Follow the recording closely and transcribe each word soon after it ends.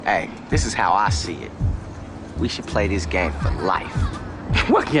Hey, this is how I see it. We should play this game for life.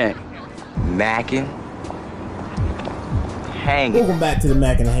 What game? Mackin' Hangin'. Welcome back to the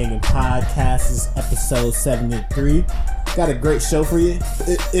Mackin' Hangin' podcast. This is episode 73. Got a great show for you.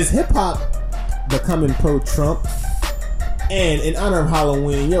 Is hip-hop becoming pro-Trump? And in honor of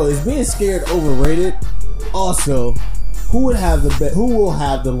Halloween, is being scared overrated? Also, who will have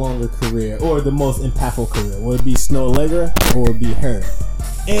the longer career or the most impactful career? Will it be Snow Allegra or will it be her?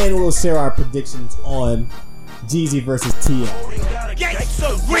 And we'll share our predictions on Jeezy versus T.I.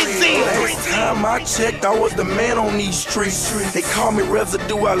 Last time I checked, I was the man on these streets. They call me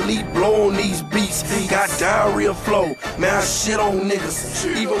residue, I lead blow on these beats. Got diarrhea flow, man, I shit on niggas.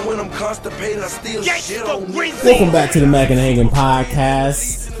 Even when I'm constipated, I still shit on niggas. Welcome back to the Mackin' Hangin'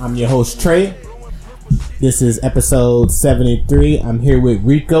 podcast. I'm your host, Trey. This is episode 73. I'm here with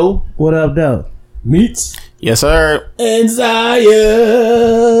Rico. What up, though? Meech. Yes, sir. And Zaya.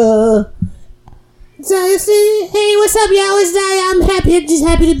 Zaya, see? Hey, what's up, y'all? It's Zaya. I'm just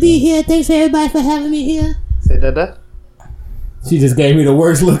happy to be here. Thanks for everybody for having me here. Say that. She just gave me the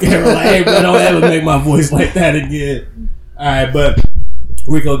worst look ever. Like, hey, bro, don't ever make my voice like that again. Alright, but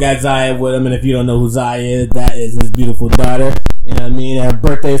Rico got Zaya with him, and if you don't know who Zaya is, that is his beautiful daughter. You know what I mean? Her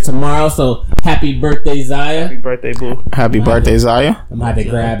birthday is tomorrow, so happy birthday, Zaya. Happy birthday, boo. Happy birthday, Zaya. I'm about to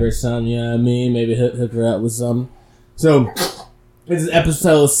grab her something, you know what I mean? Maybe hook her up with something. So, this is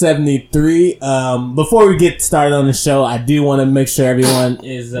episode 73. Before we get started on the show, I do want to make sure everyone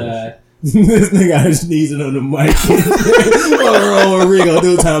is, this nigga is sneezing on the mic. What's wrong with Rico?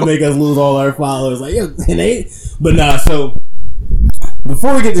 Dude trying to make us lose all our followers. Like, but nah, so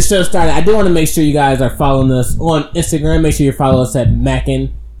before we get the show started, I do want to make sure you guys are following us on Instagram. Make sure you follow us at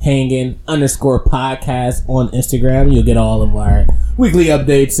Mackin' Hangin' _podcast on Instagram. You'll get all of our weekly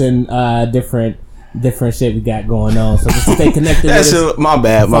updates and different shit we got going on. So just stay connected with us. My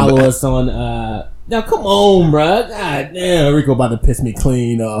bad. Follow us on now come on, bruh. God damn, Rico about to piss me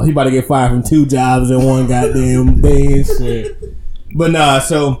clean off. He about to get fired from 2 jobs in one goddamn day and shit. But nah,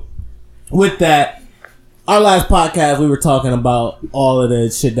 so with that, our last podcast, we were talking about all of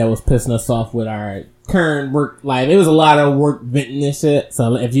the shit that was pissing us off with our current work life. It was a lot of work venting and shit. So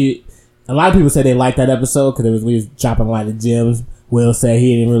a lot of people said they liked that episode because we was dropping a lot of gems. Will said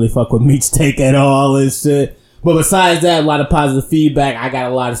he didn't really fuck with Meech's take at all and shit. But besides that, a lot of positive feedback. I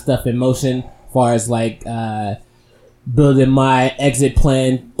got a lot of stuff in motion as far as like building my exit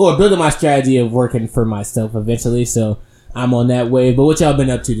plan or building my strategy of working for myself eventually. So I'm on that wave. But what y'all been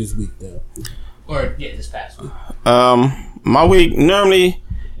up to this week though? Or this past week. My week normally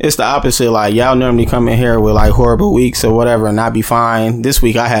it's the opposite. Like y'all normally come in here with like horrible weeks or whatever, and I be fine. This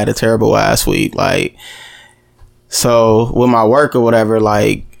week I had a terrible ass week. Like, so with my work or whatever,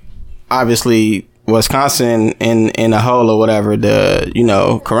 like obviously Wisconsin in a hole or whatever, the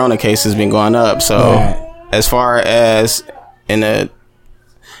corona case has been going up. So as far as in the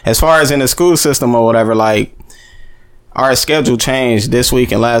school system or whatever, like, our schedule changed this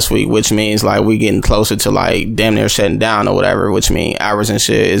week and last week, which means like we getting closer to like damn near shutting down or whatever, which means hours and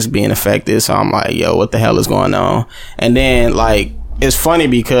shit is being affected. So I'm like, yo, what the hell is going on? And then like, it's funny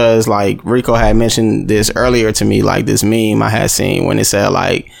because like Rico had mentioned this earlier to me, like this meme I had seen when it said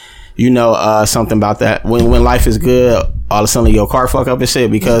like, something about that when life is good, all of a sudden your car fuck up and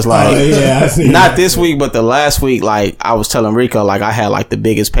shit, because like not this week but the last week, like I was telling Rico like I had like the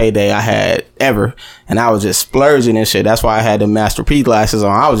biggest payday I had ever, and I was just splurging and shit. That's why I had the Master P glasses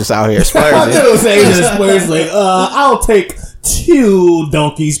on. I was just out here splurging. I was saying just splurge like I'll take 2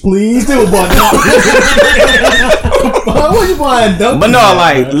 donkeys please. What you buying donkeys? But no,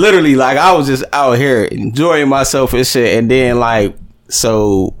 like literally like I was just out here enjoying myself and shit. And then like,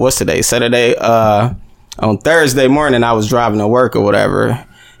 so what's today? Saturday. On Thursday morning, I was driving to work or whatever,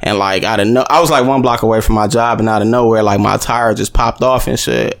 and like I was like 1 block away from my job, and out of nowhere, like my tire just popped off and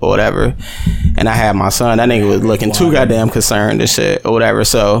shit or whatever. And I had my son. That nigga was looking too goddamn concerned and shit or whatever.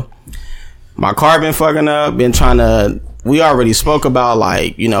 So my car been fucking up. Been trying to. We already spoke about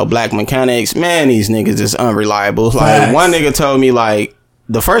like black mechanics. Man, these niggas is unreliable. Like one nigga told me like.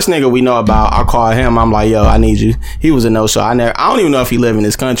 The first nigga we know about, I called him. I'm like, yo, I need you. He was a no-show. I don't even know if he live in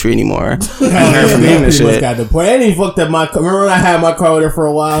this country anymore. I heard from him and shit. Got the point. And he fucked up my car. Remember when I had my car there for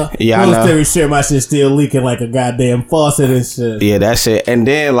a while? Yeah, I know. Shit, my shit still leaking like a goddamn faucet and shit. Yeah, that shit. And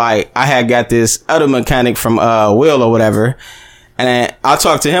then like I had got this other mechanic from Will or whatever, and I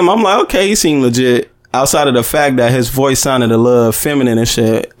talked to him. I'm like, okay, he seemed legit. Outside of the fact that his voice sounded a little feminine and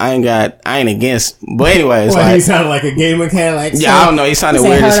shit, I ain't against. But anyways, he sounded like a gay mechanic. Like, yeah, I don't know. He sounded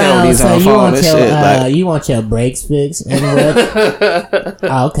weird as hell when he's on the phone and shit. Like, you want your brakes fixed?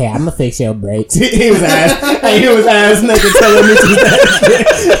 Oh, okay, I'm gonna fix your brakes. He was ass naked telling me that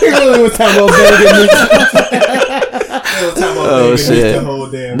shit. He Clearly, was talking about Oh shit!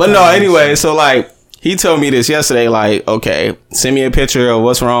 But no, anyway, so like he told me this yesterday. Like, okay, send me a picture of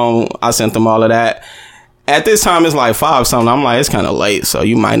what's wrong. I sent them all of that. At this time, it's like 5 something. I'm like, it's kind of late, so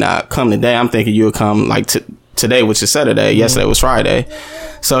you might not come today. I'm thinking you would come like today, which is Saturday. Yesterday was Friday.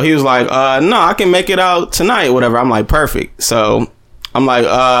 So he was like, no, I can make it out tonight, whatever. I'm like, perfect. So I'm like,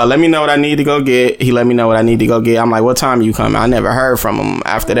 let me know what I need to go get. He let me know what I need to go get. I'm like, what time are you coming? I never heard from him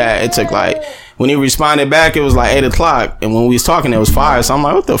after that. It took like, when he responded back, it was like 8 o'clock. And when we was talking, it was 5. So I'm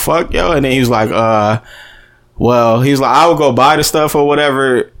like, what the fuck, yo? And then he was like, well, he's like, I will go buy the stuff or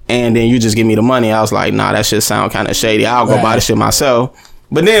whatever, and then you just give me the money. I was like, nah, that shit sound kind of shady. I'll go buy the shit myself.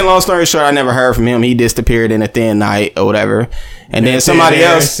 But then, long story short, I never heard from him. He disappeared in a thin night or whatever. And then somebody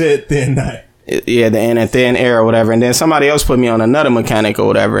else... Thin night. Yeah, in a thin air or whatever. And then somebody else put me on another mechanic or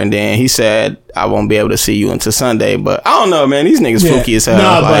whatever. And then he said, I won't be able to see you until Sunday. But I don't know, man. These niggas fluky as hell.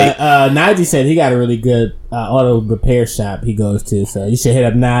 No, like, but Najee said he got a really good auto repair shop he goes to. So you should hit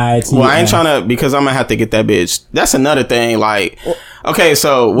up Najee. Well, I ain't trying to, because I'm going to have to get that bitch. That's another thing. Like, okay,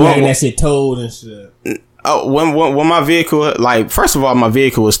 so... Getting that shit towed and shit. Oh, when my vehicle, like, first of all, my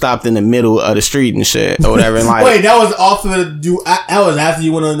vehicle was stopped in the middle of the street and shit or whatever. And like, wait, that was off of you. That was after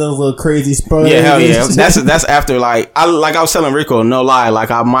you went on those little crazy spurs. Yeah, hell yeah. That's after like I was telling Rico, no lie,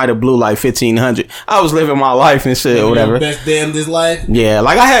 like I might have blew like 1,500. I was living my life and shit or whatever. Best damn this life. Yeah,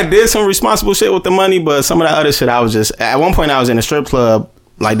 like I did some responsible shit with the money, but some of the other shit I was just at one point I was in a strip club.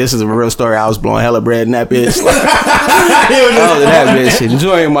 Like, this is a real story. I was blowing hella bread in that bitch. Like, I was in that bitch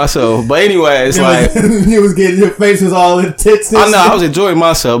enjoying myself. But anyway, it's like... You was getting... Your face was all in tits and I know, I was enjoying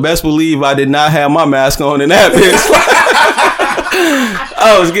myself. Best believe I did not have my mask on in that bitch.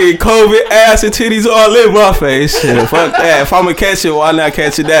 I was getting COVID, ass, and titties all in my face. Shit, fuck that. If I'm gonna catch it, why not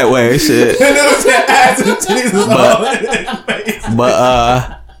catch it that way? Shit. And it was your ass and titties was all in his face.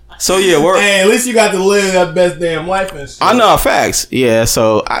 But, so yeah, hey, at least you got to live that best damn life and shit. I know, facts. Yeah,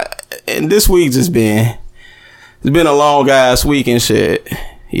 so and this week it's been a long ass week and shit.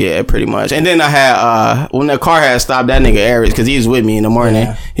 Yeah, pretty much. And then I had when the car had stopped, that nigga Eric, because he was with me in the morning.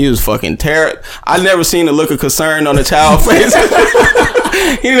 Yeah. He was fucking terrible. I never seen a look of concern on the child's face.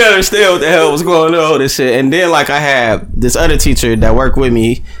 He didn't understand what the hell was going on and shit. And then like I had this other teacher that worked with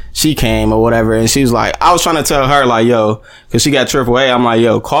me. She came or whatever, and she was like, I was trying to tell her like, yo, because she got AAA. I'm like,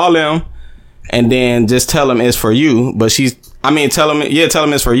 yo, call him and then just tell him it's for you. But tell him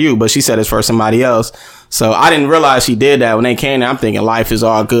it's for you. But she said it's for somebody else. So I didn't realize she did that. When they came there, I'm thinking life is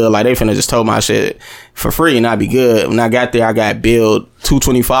all good. Like they finna just tow my shit for free and I'd be good. When I got there, I got billed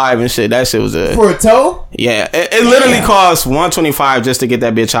 $225 and shit. That shit was for a tow? Yeah. It literally cost $125 just to get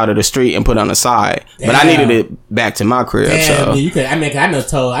that bitch out of the street and put on the side. Damn. But I needed it back to my crib. Damn, so you could. I know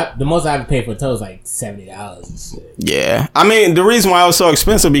tow. The most I ever paid for a tow is like $70 and shit. Yeah. I mean, the reason why it was so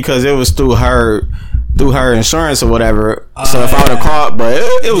expensive because it was through her insurance or whatever. So if I would have called, but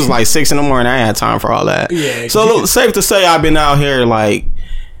it was like 6 a.m. I ain't had time for all that. Yeah. So safe to say I've been out here like,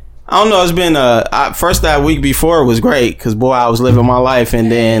 I don't know, it's been first that week before was great because boy I was living my life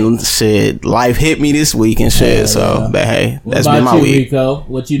and then shit life hit me this week and shit. Yeah, so but hey, that's been my week. Rico,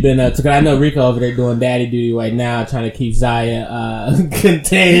 what you been up to? Cause I know Rico over there doing daddy duty right now, trying to keep Zaya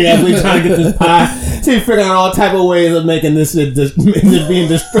contained as we trying to get this pie. She's figuring out all type of ways of making this shit being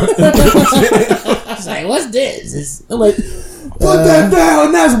destructive. She's like, what's this? I'm like, put that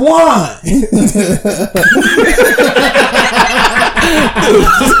down. That's wine.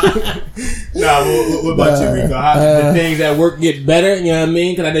 Nah, what about you, Rico? How the things at work get better? You know what I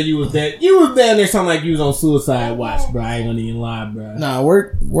mean? Because I know you was there. You was down there sounding like you was on suicide watch, bro. I ain't gonna even lie, bro. Nah,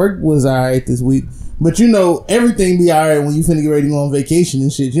 work was alright this week. But you know, everything be alright when you finna get ready to go on vacation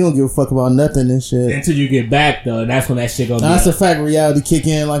and shit. You don't give a fuck about nothing and shit. Until you get back, though. And that's when that shit gonna be. That's a fact. Reality kick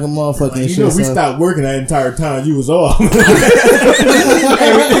in like a motherfucking like, shit. You know, we stopped working that entire time. You was off. Everything's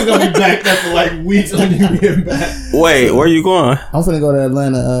gonna be backed up for like weeks when you get back. Wait, where you going? I'm finna go to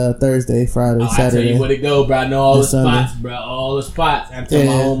Atlanta Thursday, Friday, Saturday. I tell you where to go, bro. I know all the spots, bro. All the spots. I'm telling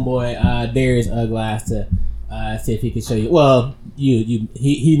my homeboy Darius Uglass to see if he can show you. Well,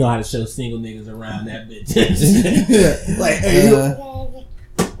 he know how to show single niggas around that bitch. Like, hey,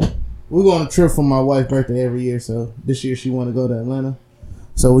 we're going on a trip for my wife's birthday every year. So this year she want to go to Atlanta.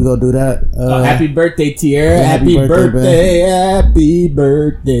 So we gonna do that. Happy birthday, Tierra! Happy birthday! Happy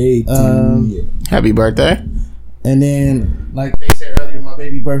birthday to you! Happy birthday! And then, like they said earlier, my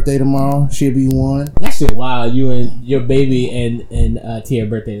baby birthday tomorrow. She'll be 1. That shit wild. You and your baby and Tierra's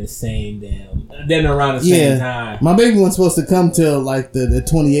birthday the same damn. then around the same time. My baby wasn't supposed to come till like the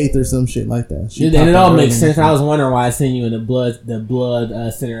 28th or some shit like that. And it all makes sense. I was wondering why I seen you in the blood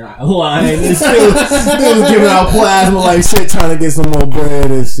center line. And still was giving out plasma like shit, trying to get some more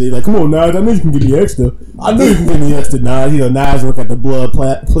bread and shit. Like, come on, Nas, I know you can give me extra. I know you can give me extra, Nas. You know, Nas work at the blood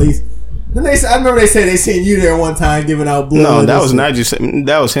place. Then I remember they said they seen you there one time giving out blood. No, that was not just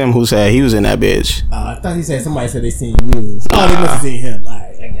that was him who said he was in that bitch. I thought he said somebody said they seen you. Oh, they must have seen him.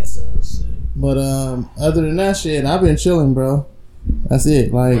 Alright, I guess so. Shit. But other than that shit, I've been chilling, bro. That's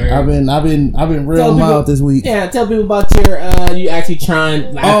it. Like I've been real mild this week. Yeah, tell people about your you actually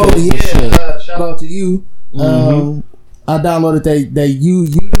trying. Like, Shout out to you. I downloaded that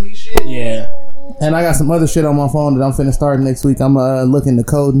Udemy shit. Yeah. And I got some other shit on my phone that I'm finna start next week. I'm looking to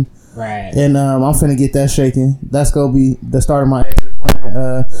coding. Right. And I'm finna get that shaking. That's gonna be the start of my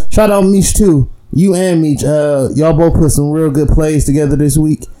plan. Shout out Meech too. You and Meech. Y'all both put some real good plays together this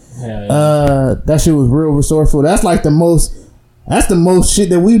week. That shit was real resourceful. That's like the most shit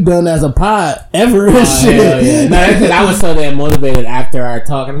that we've done as a pod ever. Shit. Yeah. No, I was so damn motivated after our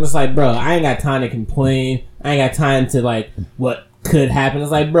talk. I'm just like, bro, I ain't got time to complain. I ain't got time to like what could happen.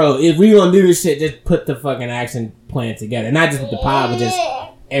 It's like, bro, if we gonna do this shit, just put the fucking action plan together. Not just with the pod, but just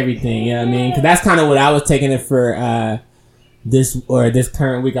everything, you know what I mean? Because that's kind of what I was taking it for this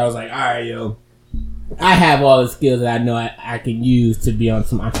current week. I was like, all right, yo, I have all the skills that I know I can use to be on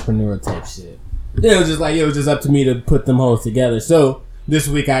some entrepreneurial type shit. It was just up to me to put them hoes together. So this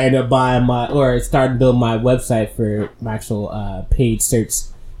week I ended up starting to build my website for my actual paid search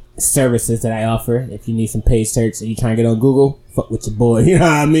services that I offer. If you need some paid search and you trying to get on Google, fuck with your boy, you know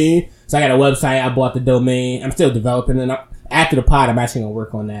what I mean? So I got a website. I bought the domain. I'm still developing it. After the pod, I'm actually gonna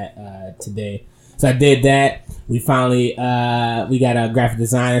work on that today. So I did that. We finally we got a graphic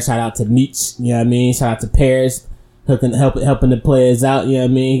designer. Shout out to Meech, you know what I mean? Shout out to Paris, helping the players out, you know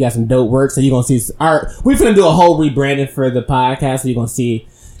what I mean? He got some dope work. So you're gonna see we're finna do a whole rebranding for the podcast. So you're gonna see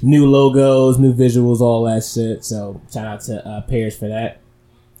new logos, new visuals, all that shit. So shout out to Paris for that.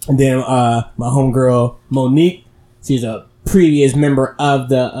 And then my homegirl Monique, she's a previous member of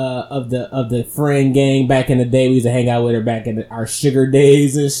the friend gang back in the day. We used to hang out with her back in our sugar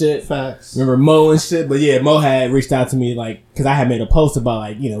days and shit. Facts. Remember Mo and shit? But yeah, Mo had reached out to me like, cause I had made a post about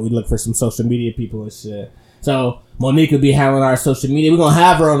like, you know, we look for some social media people and shit. So Monique will be handling our social media. We're gonna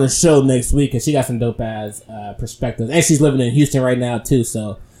have her on the show next week cause she got some dope ass perspectives, and she's living in Houston right now too.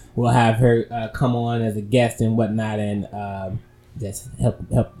 So we'll have her come on as a guest and whatnot, and just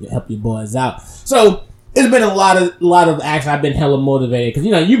help you boys out. So it's been a lot of action. I've been hella motivated because,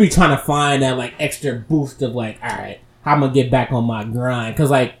 you know, you be trying to find that like extra boost of like, all right, how I'm gonna get back on my grind. Because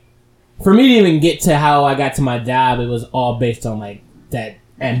like for me to even get to how I got to my job, it was all based on like that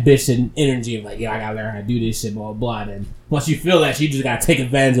ambition, energy of like, yo, I gotta learn how to do this shit, blah blah. And once you feel that, you just gotta take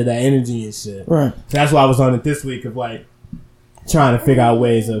advantage of that energy and shit. Right. So that's why I was on it this week of like trying to figure out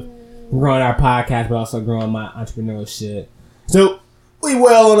ways of growing our podcast, but also growing my entrepreneurial shit. So we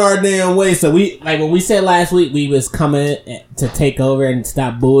well on our damn way. So we, like when we said last week we was coming to take over and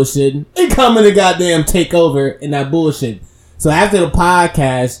stop bullshitting, we coming to goddamn take over and that bullshit. So after the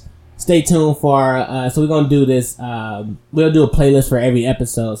podcast, stay tuned for so we're gonna do this. We'll do a playlist for every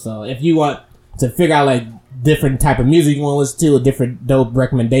episode. So if you want to figure out like different type of music you want to listen to, or different dope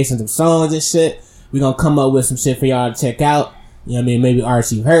recommendations of songs and shit, we're gonna come up with some shit for y'all to check out. You know what I mean? Maybe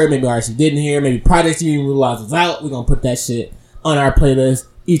artists you heard, maybe artists you didn't hear, maybe projects you didn't realize was out. We're gonna put that shit on our playlist.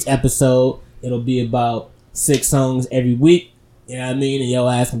 Each episode, it'll be about 6 songs every week. You know what I mean? And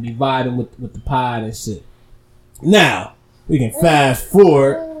your ass can be vibing with the pod and shit. Now, we can fast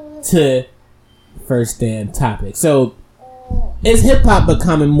forward to first damn topic. So, is hip-hop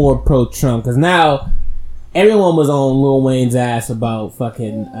becoming more pro-Trump? Because now, everyone was on Lil Wayne's ass about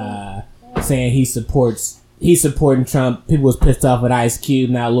fucking saying he's supporting Trump. People was pissed off with Ice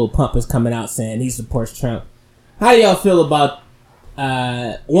Cube. Now Lil Pump is coming out saying he supports Trump. How do y'all feel about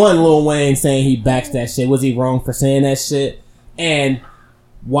Lil Wayne saying he backs that shit? Was he wrong for saying that shit? And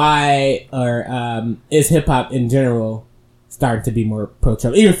why is hip hop in general starting to be more pro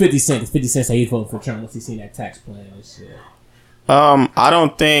Trump? Even 50 Cent. 50 Cent said he'd vote for Trump once he seen that tax plan and shit. I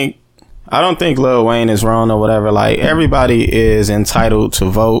don't think Lil Wayne is wrong or whatever. Like, everybody is entitled to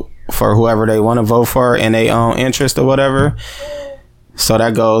vote for whoever they want to vote for in their own interest or whatever. So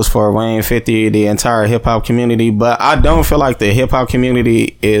that goes for Wayne, 50, the entire hip hop community. But I don't feel like the hip hop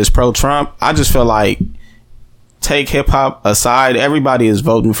community is pro Trump. I just feel like, take hip hop aside, everybody is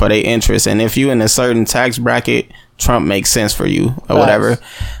voting for their interests. And if you in a certain tax bracket, Trump makes sense for you or whatever.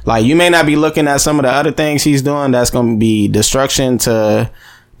 Like, you may not be looking at some of the other things he's doing that's going to be destruction to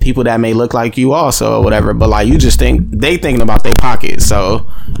people that may look like you also or whatever, but like you just think they thinking about their pockets, so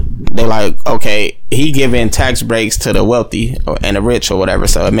they like, okay, he giving tax breaks to the wealthy and the rich or whatever,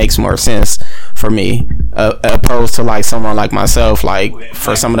 so it makes more sense for me opposed to like someone like myself, like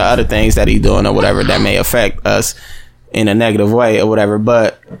for some of the other things that he's doing or whatever that may affect us in a negative way or whatever.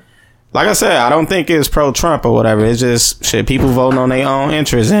 But like I said, I don't think it's pro-Trump or whatever. It's just shit, people voting on their own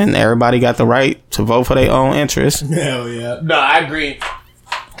interests, and everybody got the right to vote for their own interests. Hell yeah. No, I agree.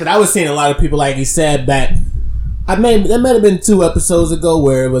 Because I was seeing a lot of people, like he said, back. That might have been 2 episodes ago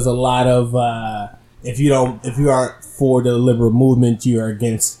where it was a lot of if you aren't for the liberal movement, you are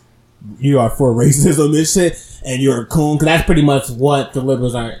for racism and shit, and you're a coon. Because that's pretty much what the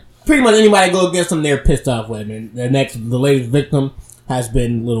liberals are. Pretty much anybody go against them, they're pissed off with. And the latest victim has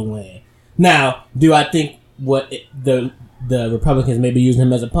been Lil Wayne. Now, do I think the Republicans may be using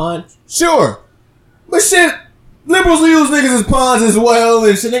him as a pawn? Sure, but shit. Liberals use niggas as pawns as well,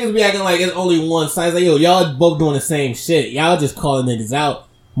 and shit, niggas be acting like it's only one side. It's like, yo, y'all both doing the same shit. Y'all just calling niggas out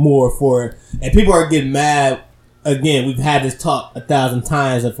more for, and people are getting mad. Again, we've had this talk 1,000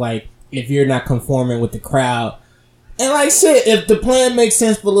 times of like, if you're not conforming with the crowd, and like shit, if the plan makes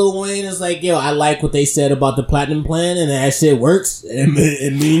sense for Lil Wayne, it's like, yo, I like what they said about the platinum plan, and that shit works, and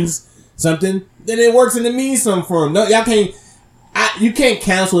it means something, then it works and it means something for him. No, y'all can't. You can't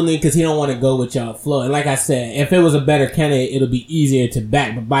cancel him because he don't want to go with y'all flow. And like I said, if it was a better candidate, it'll be easier to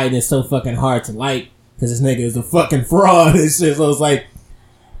back. But Biden is so fucking hard to like because this nigga is a fucking fraud and shit. So it's like,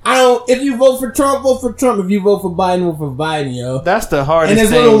 if you vote for Trump, vote for Trump. If you vote for Biden, vote for Biden, yo. That's the hardest thing. And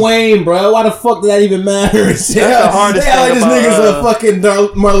thing. it's Lil Wayne, bro. Why the fuck did that even matter? That's the hardest thing like this nigga's a fucking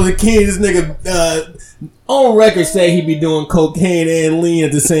Martin Luther King. This nigga, on record say he be doing cocaine and lean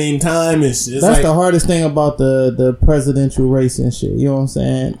at the same time and shit. That's like, the hardest thing about the presidential race and shit. You know what I'm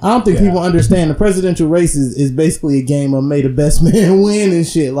saying? I don't think people understand the presidential race is basically a game of may the best man win and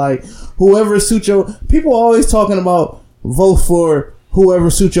shit. Like whoever suits your people are always talking about vote for whoever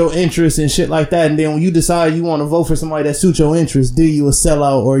suits your interests and shit like that. And then when you decide you want to vote for somebody that suits your interests, do you a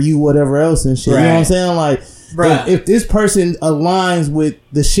sellout or you whatever else and shit? Right. You know what I'm saying? Like if this person aligns with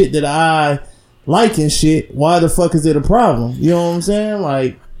the shit that I like and shit, why the fuck is it a problem? You know what I'm saying?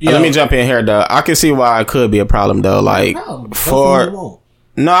 Like, let me jump in here though. I can see why it could be a problem though. Like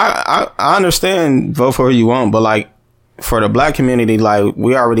I understand vote for who you want, but like for the black community, like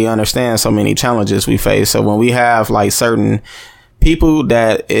we already understand so many challenges we face. So when we have like certain people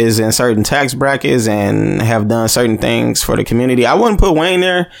that is in certain tax brackets and have done certain things for the community, I wouldn't put Wayne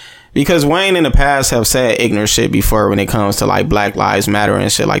there. Because Wayne in the past have said ignorant shit before when it comes to like Black Lives Matter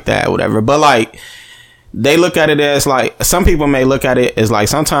and shit like that, whatever. But like they look at it as like some people may look at it as like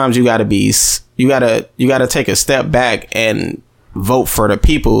sometimes you gotta take a step back and vote for the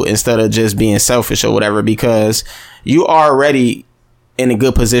people instead of just being selfish or whatever, because you are already in a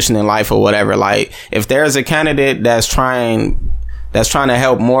good position in life or whatever. Like if there's a candidate that's trying to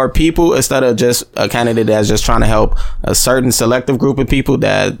help more people instead of just a candidate that's just trying to help a certain selective group of people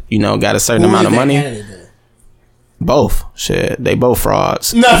that, you know, got a certain amount of money. Both. Shit. They both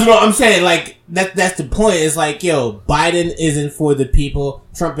frauds. No, I'm saying, like, that's the point. It's like, yo, Biden isn't for the people.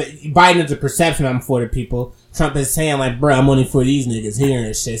 Biden is a perception I'm for the people. Trump is saying, like, bro, I'm only for these niggas here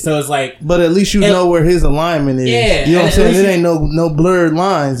and shit. So it's like... But at least you know where his alignment is. Yeah. You know what I'm saying? It ain't no blurred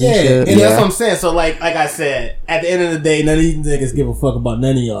lines and shit. And that's what I'm saying. So, like I said, at the end of the day, none of these niggas give a fuck about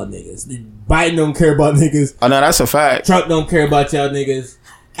none of y'all niggas. Biden don't care about niggas. Oh, no, that's a fact. Trump don't care about y'all niggas.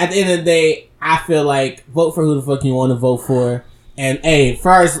 At the end of the day, I feel like vote for who the fuck you want to vote for. And, hey,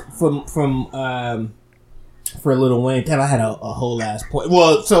 first for Lil Wayne, damn, I had a whole ass point.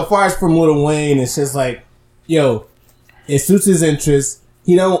 Well, so far as from Lil Wayne, it's just like, yo, it suits his interests.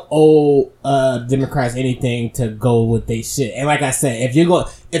 He don't owe Democrats anything to go with they shit. And like I said, if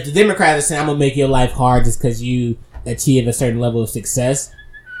the Democrats are saying I'm gonna make your life hard just because you achieve a certain level of success,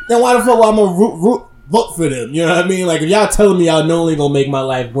 then why the fuck I'm gonna vote for them? You know what I mean? Like if y'all telling me y'all only gonna make my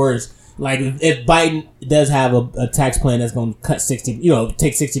life worse, like if Biden does have a tax plan that's gonna cut take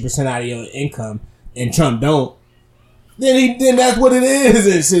 60% out of your income, and Trump don't, then that's what it is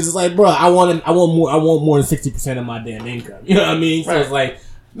and shit. It's like, bro, I want more than 60% of my damn income. You know what I mean? So it's like,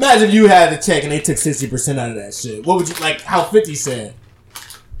 imagine if you had a check and they took 60% out of that shit. What would you like? How 50 said?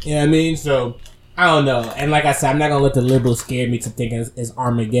 You know what I mean? So I don't know. And like I said, I'm not gonna let the liberals scare me to thinking it's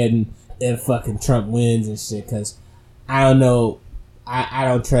Armageddon and fucking Trump wins and shit. Because I don't know. I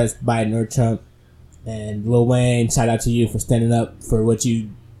don't trust Biden or Trump. And Lil Wayne, shout out to you for standing up for what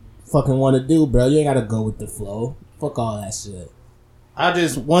you fucking want to do, bro. You ain't gotta go with the flow. Fuck all that shit.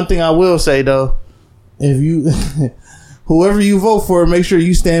 One thing I will say though, if you whoever you vote for, make sure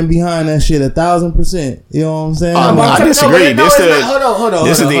you stand behind that shit 1,000%. You know what I'm saying? I disagree. Hold on.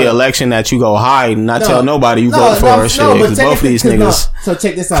 This is the election that you go hide and not tell nobody you vote for. Both of these niggas. So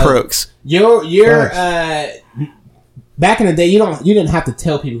check this out. Crooks. Your back in the day, you didn't have to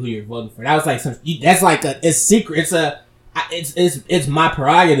tell people who you're voting for. That was like it's secret. It's my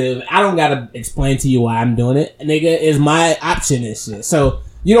prerogative. I don't gotta explain to you why I'm doing it. Nigga, it's my option and shit. So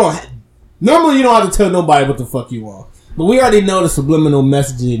normally you don't have to tell nobody what the fuck you want. But we already know the subliminal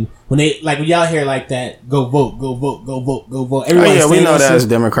messaging when y'all hear like that, go vote, go vote, go vote, go vote. Everybody we know that's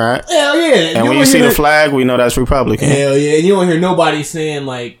Democrat. Hell yeah. And when you see the flag, we know that's Republican. Hell yeah. And you don't hear nobody saying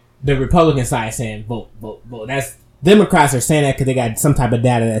like the Republican side saying vote, vote, vote. That's Democrats are saying that because they got some type of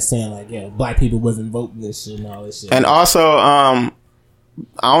data that's saying like, yeah, black people wasn't voting this shit and all this shit. And also, I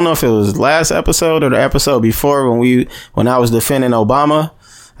don't know if it was last episode or the episode before when I was defending Obama.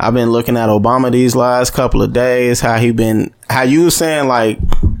 I've been looking at Obama these last couple of days, how you was saying like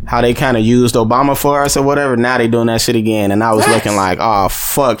how they kind of used Obama for us or whatever. Now they doing that shit again, and I was looking like, oh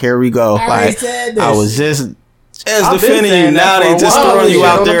fuck, here we go. I was just defending you. Now they just throwing you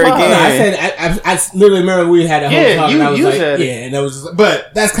out there again. I literally remember we had a whole talk. And I was you like, said yeah, and that was,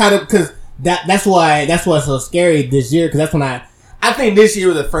 but that's kind of because that's what's so scary this year. Because that's when I think this year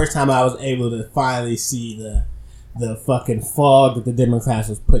was the first time I was able to finally see the fucking fog that the Democrats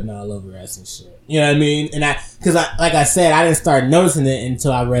was putting all over us and shit. You know what I mean? And like I said, I didn't start noticing it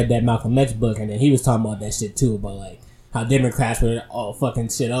until I read that Malcolm X book, and then he was talking about that shit too, about like how Democrats were all fucking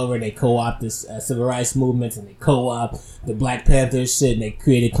shit over. They co-opt this civil rights movements, and they co-opt the Black Panthers shit, and they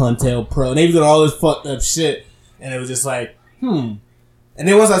created COINTELPRO, and they was doing all this fucked up shit, and it was just like, And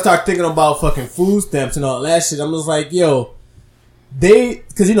then once I started thinking about fucking food stamps and all that shit, I'm just like, yo,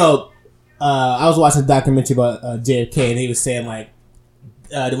 because I was watching a documentary about JFK, and he was saying like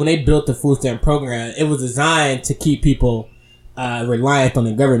when they built the food stamp program, it was designed to keep people reliant on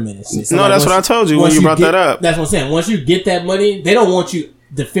the government and shit. So no, that's what I told you when you brought that up. That's what I'm saying. Once you get that money, they don't want you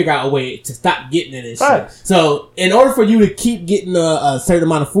to figure out a way to stop getting it and shit. So in order for you to keep getting a certain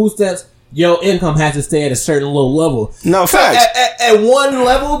amount of food stamps, your income has to stay at a certain low level. No, facts. At one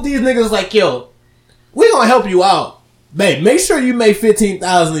level, these niggas like, yo, we gonna help you out. Babe, make sure you make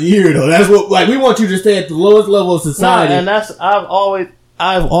 $15,000 a year though. That's what, like, we want you to stay at the lowest level of society. No, and that's I've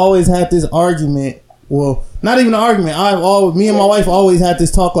always had this argument. Well, not even an argument. Me and my wife always had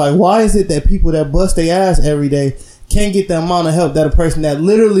this talk. Like, why is it that people that bust their ass every day can't get the amount of help that a person that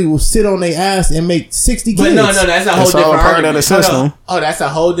literally will sit on their ass and make 60 kids? But no, that's a whole different part argument. of the system. Oh, that's a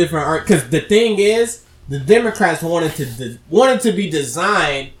whole different argument. Because the thing is, the Democrats wanted to be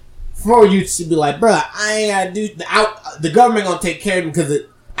designed for you to be like, bro, I ain't gotta do the government gonna take care of them, because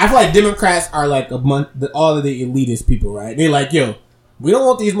I feel like Democrats are like all of the elitist people, right? They're like, yo, we don't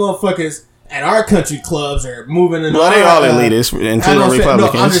want these motherfuckers at our country clubs or moving in. Well, they all elitists, including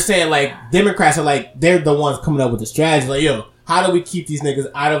Republicans. No, I'm just saying, like, Democrats are like, they're the ones coming up with the strategy. Like, yo, how do we keep these niggas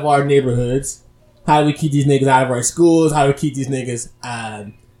out of our neighborhoods? How do we keep these niggas out of our schools? How do we keep these niggas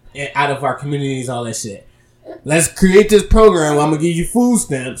out of our communities? All that shit. Let's create this program where I'm gonna give you food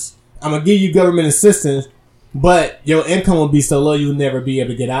stamps. I'm gonna give you government assistance, but your income will be so low you'll never be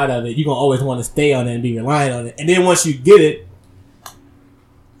able to get out of it. You're gonna always want to stay on it and be reliant on it. And then once you get it,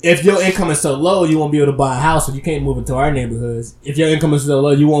 if your income is so low, you won't be able to buy a house, so you can't move into our neighborhoods. If your income is so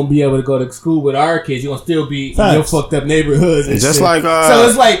low, you won't be able to go to school with our kids. You're gonna still be in your fucked up neighborhoods and just shit. like so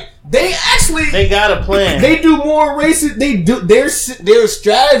it's like they got a plan. They do more racist. They do their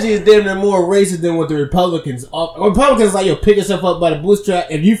strategy is they're more racist than what the Republicans are. Republicans like, yo, pick yourself up by the bootstrap.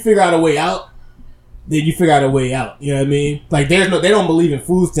 If you figure out a way out, then you figure out a way out. You know what I mean? Like they don't believe in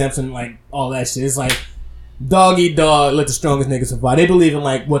food stamps and like all that shit. It's like dog eat dog, let the strongest nigga survive. They believe in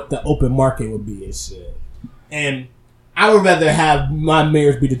like what the open market would be and shit. And I would rather have my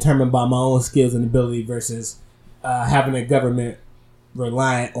mayors be determined by my own skills and ability versus having a government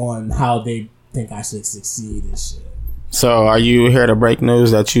reliant on how they think I should succeed and shit. So, are you here to break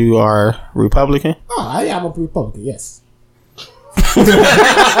news that you are Republican? Oh, yeah, I'm a Republican, yes.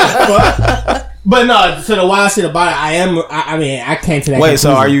 But no, so the wild shit about it, I came to that Wait, conclusion.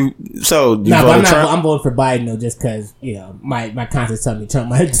 so are you, voting Trump? I'm voting for Biden though, just cause, my conscience tells me Trump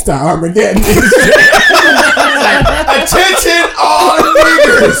might start Armageddon. Like, attention all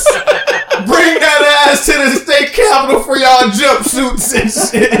niggas! Bring that ass to the state capitol for y'all jumpsuits and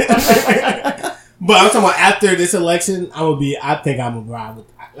shit. But I'm talking about after this election, I think I'm gonna ride with,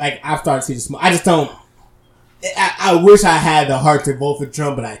 like, I've started to see the smoke. I just don't, I wish I had the heart to vote for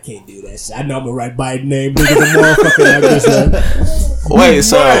Trump, but I can't do that shit. I know I'm gonna write Biden name bigger than motherfucking like this. Wait,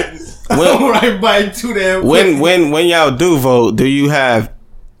 so I'm gonna write Biden to them. When y'all do vote, do you have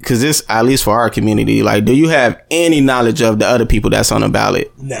because this, at least for our community, like, do you have any knowledge of the other people that's on the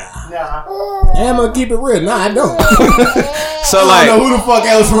ballot? Nah. And I'm gonna keep it real. Nah, I don't. So, I like, don't know who the fuck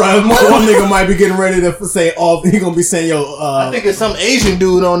else runs. One nigga might be getting ready to say all. He gonna be saying, yo, I think it's some Asian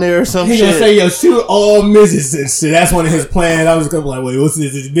dude on there or some he shit. gonna say, yo, shoot all midgets and shit. That's one of his plans. I was gonna be like, wait, what's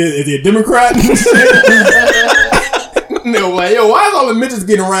this? Is he a Democrat? No, like, yo, why is all the midgets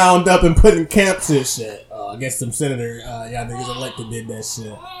getting round up and put in camps and shit? I guess some senator, y'all niggas elected did that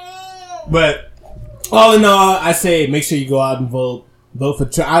shit. But all in all, I say make sure you go out and vote. Vote for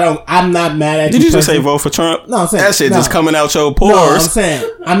Trump. I'm not mad at you. Did you just say vote for Trump? No, I'm saying that shit no. just coming out your pores. No, I'm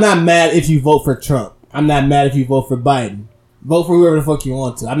saying I'm not mad if you vote for Trump. I'm not mad if you vote for Biden. Vote for whoever the fuck you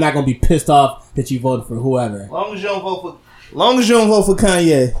want to. I'm not gonna be pissed off that you voted for whoever. Long as you don't vote for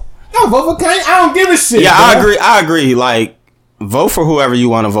Kanye. No, vote for Kanye. I don't give a shit. Yeah, bro. I agree. Like, vote for whoever you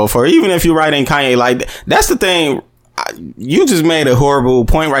want to vote for, even if you write in Kanye. Like, that's the thing. You just made a horrible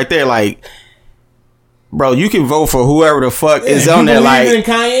point right there. Like, bro, you can vote for whoever the fuck is on there. Like, in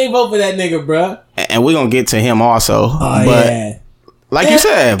Kanye, vote for that nigga, bro. And we're gonna get to him also. But like you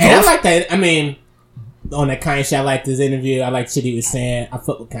said, and I like that. I mean, on that Kanye shit, I like this interview. I like shit he was saying. I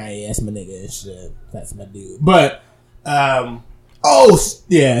fuck with Kanye. That's my nigga and shit. That's my dude. But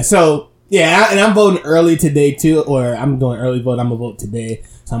so yeah, and I'm voting early today too, or I'm doing early vote. I'm gonna vote today,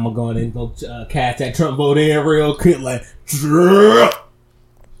 so I'm gonna go in and go cast that Trump vote in real quick, like.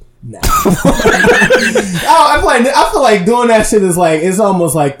 Nah. I feel like doing that shit is like, it's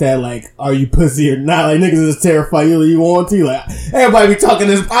almost like that, like, are you pussy or not? Like, niggas is terrified you want to. Like, everybody be talking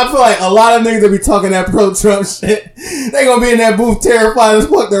this. I feel like a lot of niggas that be talking that pro-Trump shit, they gonna be in that booth terrified as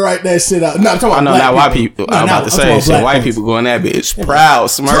fuck to write that shit out. No, I'm talking about not white people. I'm about to say shit. White people going that bitch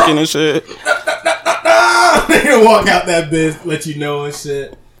proud, smirking and shit. They gonna walk out that bitch, let you know and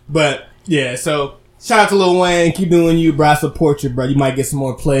shit. But, yeah, so... Shout out to Lil Wayne. Keep doing you, bro. I support you, bro. You might get some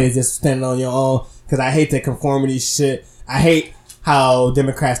more plays just standing on your own. Because I hate that conformity shit. I hate how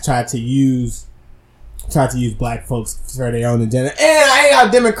Democrats try to use black folks for their own agenda. And I hate how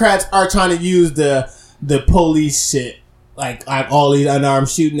Democrats are trying to use the police shit. Like all these unarmed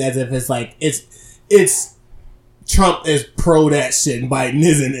shooting as if it's like, it's Trump is pro that shit and Biden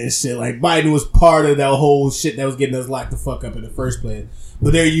isn't and shit. Like, Biden was part of that whole shit that was getting us locked the fuck up in the first place.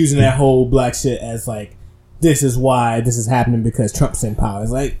 But they're using that whole black shit as like, this is why this is happening because Trump's in power.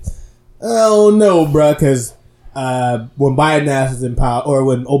 It's like, oh no, bro, because when Biden was in power, or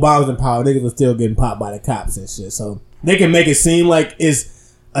when Obama was in power, niggas was still getting popped by the cops and shit. So they can make it seem like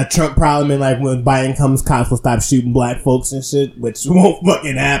it's a Trump problem, and like when Biden comes, cops will stop shooting black folks and shit, which won't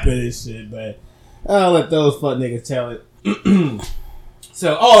fucking happen and shit. But I'll let those fuck niggas tell it.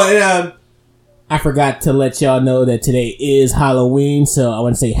 So, I forgot to let y'all know that today is Halloween, so I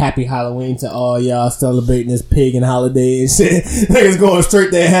want to say happy Halloween to all y'all celebrating this pagan holiday and shit. Niggas going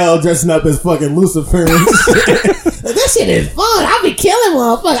straight to hell dressing up as fucking Lucifer and shit. This shit is fun. I'll be killing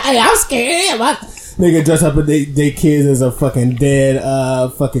motherfuckers. I'm scared. Nigga dress up with they kids as a fucking dead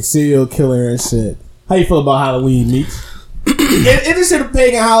fucking serial killer and shit. How you feel about Halloween, Meech? If this shit a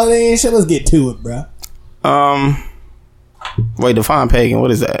pagan holiday and shit, let's get to it, bro. Wait, define pagan.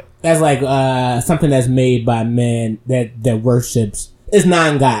 What is that? That's like something that's made by man that worships. It's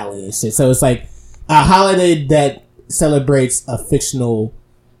non-godly and shit. So it's like a holiday that celebrates a fictional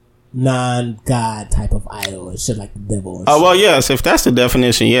non-god type of idol and shit, like the devil. And shit. Well, yes. If that's the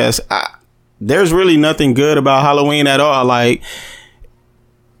definition, yes. There's really nothing good about Halloween at all. Like,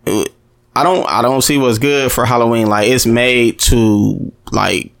 I don't see what's good for Halloween. Like, it's made to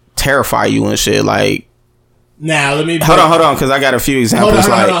like terrify you and shit. Like. Now let me hold on, because I got a few examples.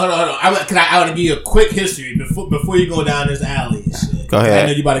 Hold on. I want to give you a quick history before you go down this alley and shit. Go ahead. I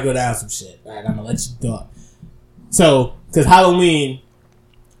know you about to go down some shit. All right, I'm gonna let you talk. So, because Halloween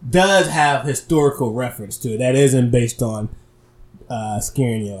does have historical reference to it that isn't based on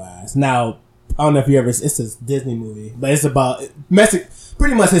scaring your eyes. Now, I don't know if you ever. It's a Disney movie, but it's about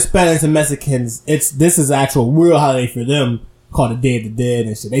pretty much Hispanics and Mexicans. This is actual real holiday for them called the Day of the Dead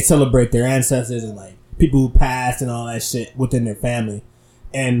and shit. They celebrate their ancestors and like people who passed and all that shit within their family,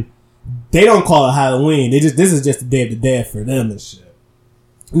 and they don't call it Halloween. This is just the Day of the Dead for them and shit.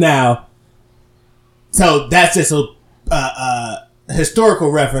 Now, so that's just a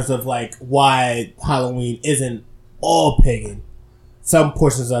historical reference of like why Halloween isn't all pagan. Some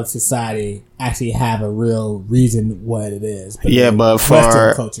portions of society actually have a real reason what it is. But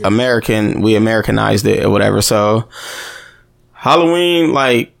for culture, we Americanized it or whatever. So Halloween,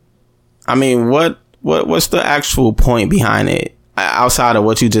 like, I mean, what's the actual point behind it outside of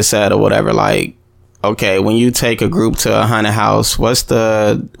what you just said or whatever? Like, okay, when you take a group to a haunted house, what's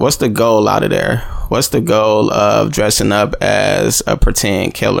the goal out of there? What's the goal of dressing up as a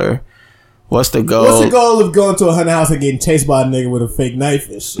pretend killer? What's the goal? What's the goal of going to a haunted house and getting chased by a nigga with a fake knife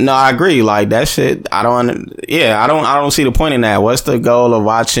and shit? No, I agree. Like that shit, I don't see the point in that. What's the goal of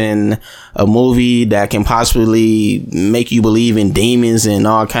watching a movie that can possibly make you believe in demons and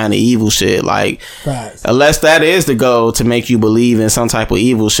all kind of evil shit? Like, right. Unless that is the goal, to make you believe in some type of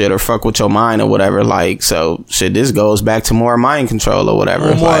evil shit or fuck with your mind or whatever. Like, so shit, this goes back to more mind control or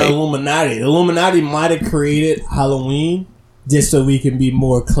whatever. Or more like, Illuminati. Illuminati might have created Halloween just so we can be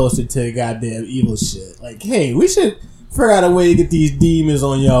more closer to goddamn evil shit. Like, hey, we should figure out a way to get these demons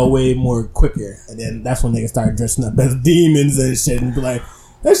on y'all way more quicker. And then that's when they can start dressing up as demons and shit and be like,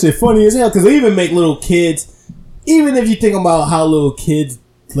 that shit funny as hell. Because they even make little kids, even if you think about how little kids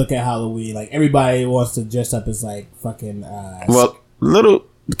look at Halloween, like everybody wants to dress up as like fucking well, little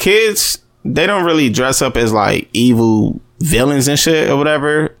kids, they don't really dress up as like evil villains and shit or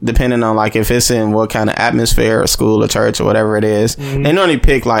whatever, depending on like if it's in what kind of atmosphere or school or church or whatever it is. Mm-hmm. They normally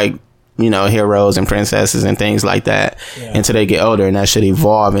pick like, you know, heroes and princesses and things like that until they get older, and that shit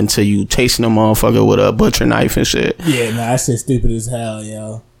evolve into you chasing a motherfucker with a butcher knife and shit. Yeah, that shit's stupid as hell,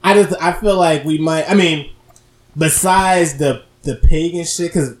 yo. I feel like we might, I mean, besides the pagan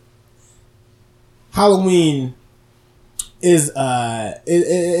shit, because Halloween is a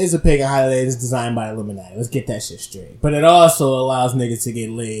pagan holiday. It's designed by Illuminati. Let's get that shit straight. But it also allows niggas to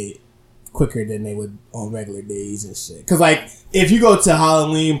get laid quicker than they would on regular days and shit. Because like if you go to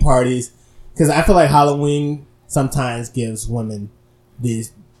Halloween parties, because I feel like Halloween sometimes gives women the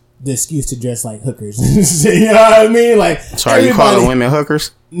excuse to dress like hookers and shit. You know what I mean? Like, so are you calling women hookers?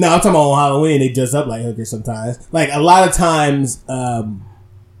 No, I'm talking about on Halloween. They dress up like hookers sometimes. Like a lot of times.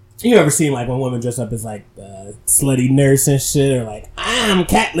 You ever seen like when women dress up as like slutty nurse and shit, or like I'm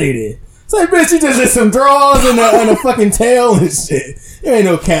cat lady? It's like, bitch, you just did some drawers and a fucking tail and shit. You ain't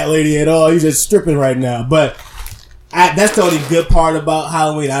no cat lady at all. You just stripping right now. But that's the only good part about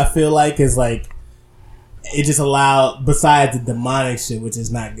Halloween. I feel like is like it just allowed, besides the demonic shit, which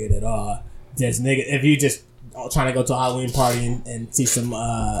is not good at all. Just nigga, if you just trying to go to a Halloween party and see some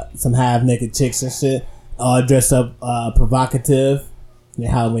half naked chicks and shit, dress up provocative.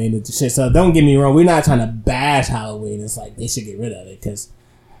 Halloween and shit. So don't get me wrong, we're not trying to bash Halloween. It's like they should get rid of it because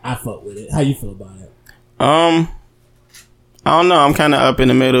I fuck with it. How you feel about it? I don't know. I'm kind of up in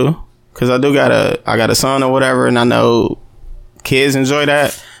the middle because I got a son or whatever, and I know kids enjoy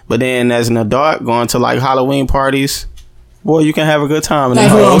that. But then as an adult going to like Halloween parties, boy, you can have a good time.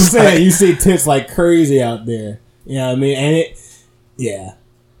 That's what I'm saying. You see tits like crazy out there. You know what I mean? And yeah.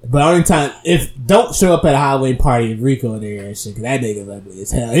 But only time, don't show up at a Halloween party with Rico there and shit, cause that nigga's ugly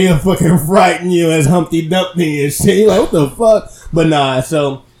as hell. He'll fucking frighten you as Humpty Dumpty and shit. You're like, what the fuck? But nah,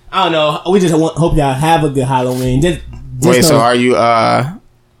 so, I don't know. We just hope y'all have a good Halloween. Just wait, so are you, I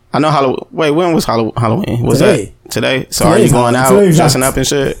know Halloween, wait, when was Halloween? Was today. That today? So are you going out dressing up and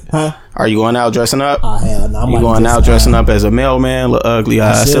shit? Huh? Are you going out dressing up? Oh, hell no. You going out dressing up as a mailman, little ugly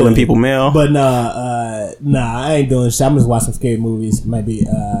selling people mail? But nah, I ain't doing shit. I'm just watching scary movies. Might be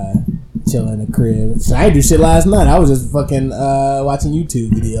chilling in the crib. So I ain't do shit last night. I was just fucking watching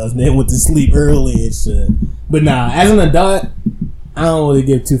YouTube videos and then went to sleep early and shit. But nah, as an adult, I don't really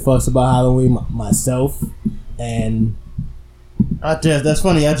give two fucks about Halloween myself. And that's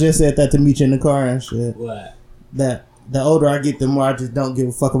funny. I just said that to meet you in the car and shit. What? That the older I get, the more I just don't give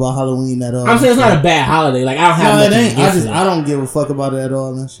a fuck about Halloween at all. I'm saying it's not a bad holiday. Like I don't have. No, it ain't. I don't give a fuck about it at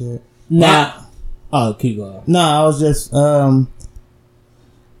all and shit. Nah. Oh, keep going. Nah, I was just oh,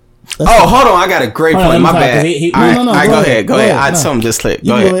 hold on! I got a great point. My bad. No, go ahead. Go ahead. Something just clicked.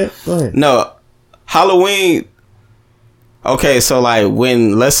 Go ahead. No, Halloween. Okay, so like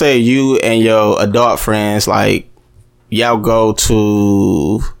when, let's say you and your adult friends, like y'all go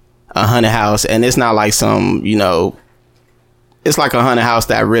to a haunted house, and it's not like some, you know, it's like a haunted house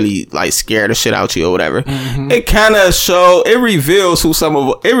that really like scared the shit out you or whatever. Mm-hmm. It kind of it reveals who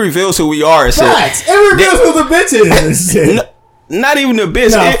reveals who we are. Facts. It reveals who the bitch is. Not even the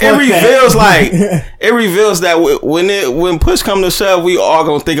bitch. It reveals like it reveals that when push come to shove, we all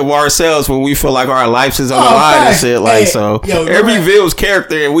gonna think of ourselves when we feel like our lives is on the line and shit. Like it reveals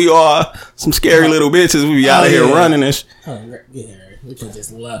character, and we are some scary little bitches. We be out of here running and shit. Yeah, Rico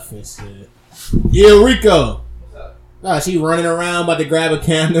just left and shit. Yeah, Rico. Nah, she running around about to grab a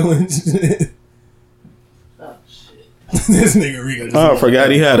candle and shit. Oh shit! This nigga Rico. I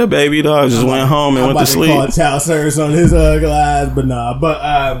forgot he had a baby dog. Just went home and went to sleep. Call child service on his glass, but nah. But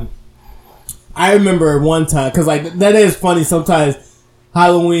I remember one time because like that is funny sometimes.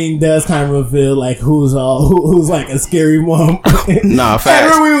 Halloween does kind of reveal like who's like a scary mom. Nah, facts.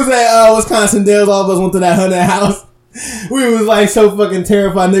 Remember we was at Wisconsin Dells, all of us went to that haunted house. We was like so fucking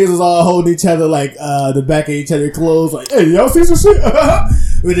terrified. Niggas was all holding each other like the back of each other's clothes. Like, hey, y'all see some shit?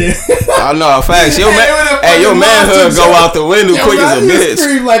 I know, facts. Your manhood go out the window quick as a bitch.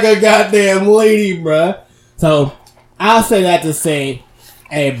 Scream like a goddamn lady, bruh. So I'll say that to say,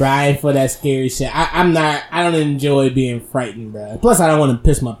 hey, Brian, for that scary shit. I don't enjoy being frightened, bruh. Plus, I don't want to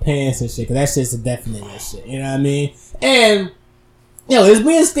piss my pants and shit, because that shit's a definite shit. You know what I mean? And, is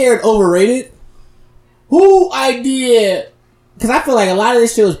being scared overrated? Who idea? Because I feel like a lot of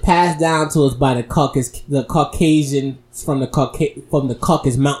this shit was passed down to us by the Caucasian from the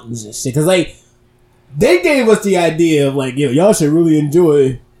Caucasus Mountains and shit. Because like they gave us the idea of like, y'all should really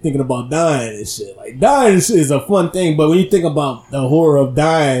enjoy thinking about dying and shit. Like dying is a fun thing, but when you think about the horror of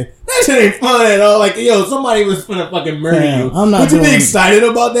dying, that shit ain't fun at all. Like somebody was finna fucking murder you. Would you be excited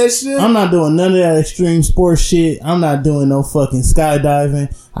about that shit? I'm not doing none of that extreme sports shit. I'm not doing no fucking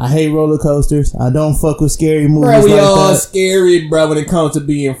skydiving. I hate roller coasters. I don't fuck with scary movies. Bro, we like all that. Scary, bro, when it comes to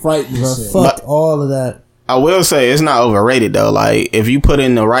being frightened. Bro, shit. fuck all of that. I will say it's not overrated though. Like if you put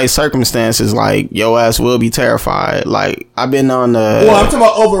in the right circumstances, like your ass will be terrified. Like I've been on the. Well, I'm talking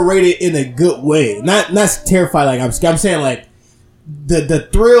about overrated in a good way, not terrified. Like I'm saying, like the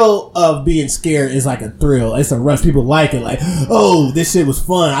thrill of being scared is like a thrill. It's a rush. People like it. Like, oh, this shit was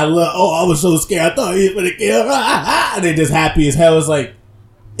fun. I was so scared. I thought he was gonna kill. And they're just happy as hell. It's like,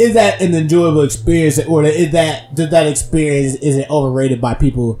 is that an enjoyable experience, or is that experience is it overrated by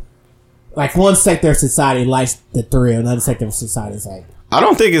people? Like one sector of society likes the thrill, another sector of society is like, I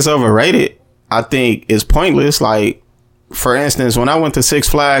don't think it's overrated. I think it's pointless. Like, for instance, when I went to Six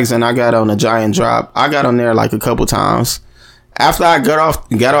Flags and I got on a giant drop, I got on there like a couple times. After I got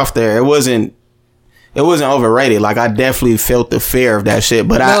off there, it wasn't overrated. Like I definitely felt the fear of that shit,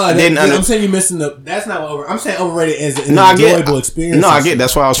 but I didn't. I'm saying you're missing that's not what I'm saying. Overrated as an enjoyable experience. No, I get.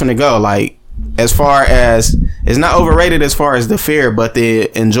 That's why I was trying to go. Like, as far as it's not overrated as far as the fear, but the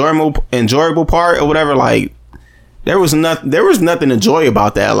enjoyable part or whatever. Like there was nothing to enjoy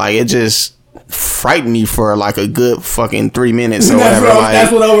about that. Like it just frightened me for like a good fucking 3 minutes or whatever.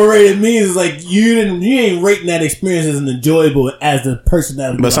 That's what overrated means. Is like you ain't rating that experience as an enjoyable as the person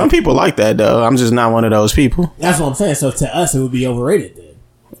that. But some people like that though. I'm just not one of those people. That's what I'm saying. So to us, it would be overrated then.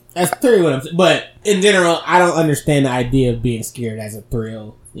 That's clearly what I'm saying. But in general, I don't understand the idea of being scared as a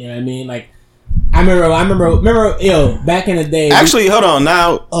thrill. You know what I mean? Like I remember, back in the day. Actually, hold on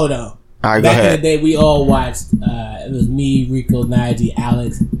now. Hold on. All right, back go ahead. in the day, we all watched. It was me, Rico, Najee,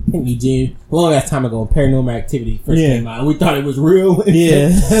 Alex, I think Eugene. A long ass time ago, Paranormal Activity first came out, and we thought it was real. Yeah,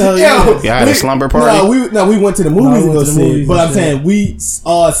 you had a slumber party. We went to the movies to go see it. But I'm saying we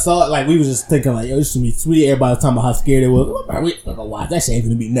all saw it. Like we was just thinking like, yo, this should be sweet. Everybody was talking about how scared it was. We gonna watch that shit. Ain't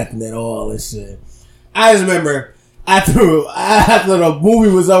gonna be nothing at all. And shit. I just remember after the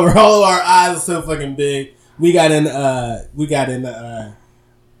movie was over, all of our eyes were so fucking big. We got in.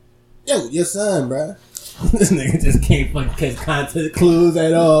 Yo, your son, bro. This nigga just can't fucking catch content clues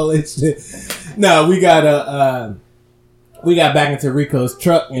at all and shit. No, we got back into Rico's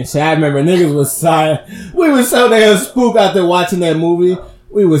truck and shit. I remember niggas was silent. We was so damn spooked out there watching that movie.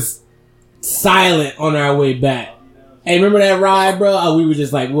 We was silent on our way back. Hey, remember that ride, bro? We were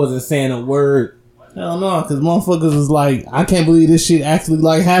just like, wasn't saying a word. Hell no, because motherfuckers was like, I can't believe this shit actually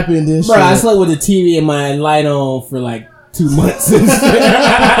like happened and shit. Bro, I slept with the TV and my light on for like 2 months.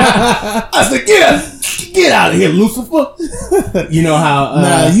 I said, get out of here, Lucifer. You know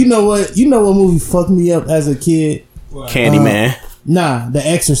how? You know what movie fucked me up as a kid? Candyman. The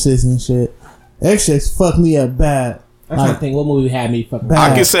Exorcist and shit. Exorcist fucked me up bad. I'm trying to think what movie had me fucking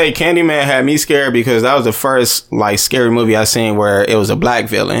bad. I can say Candyman had me scared because that was the first like scary movie I seen where it was a black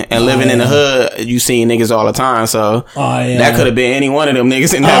villain. And living in the hood, you see niggas all the time, so that could have been any one of them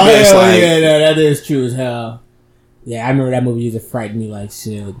niggas in that bitch. That is true as hell. Yeah, I remember that movie used to frighten me like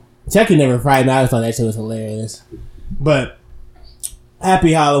shit. Chucky never frightened me. I always thought that shit was hilarious. But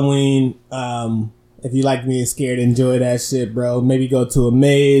happy Halloween. If you like being scared, enjoy that shit, bro. Maybe go to a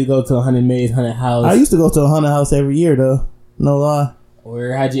maze, go to a haunted maze, haunted house. I used to go to a haunted house every year though. No lie.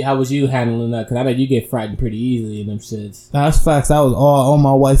 Or how was you handling that? Because I know you get frightened pretty easily in them shits. Nah, that's facts. I was all on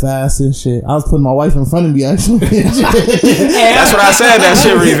my wife's ass and shit. I was putting my wife in front of me actually. That's what I said. That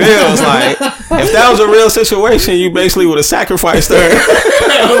shit reveals. Like, if that was a real situation, you basically would have sacrificed her.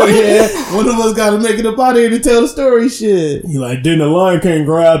 Oh yeah, one of us got to make it up out of here to tell the story. Shit. You like, then the Lion King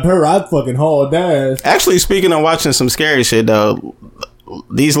grabbed her. I'd fucking hauled ass. Actually, speaking of watching some scary shit though,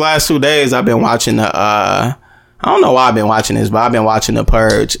 these last 2 days I've been watching the. I don't know why I've been watching this, but I've been watching The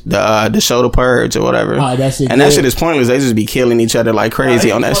Purge, the show The Purge or whatever. Oh, that shit. And that shit is pointless. They just be killing each other like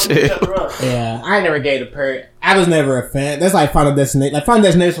crazy on that shit. Yeah, I never gave The Purge. I was never a fan. That's like Final Destination. Like Final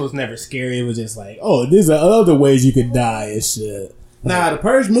Destination was never scary. It was just like, oh, these are other ways you could die and shit. Nah, the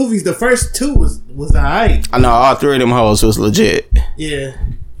Purge movies, the first two was alright. I know all three of them hoes was legit. Yeah.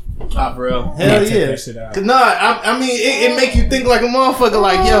 Oh, bro. Hell yeah. Cause I mean, it make you think like a motherfucker.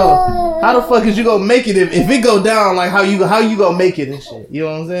 Like, yo, how the fuck is you gonna make it if it go down? Like, how you gonna make it and shit? You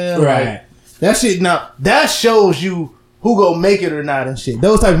know what I'm saying? Right. Like, that shit. Now that shows you who gonna make it or not and shit.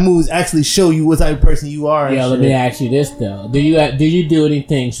 Those type of movies actually show you what type of person you are. And Yeah, shit. let me ask you this though: do you do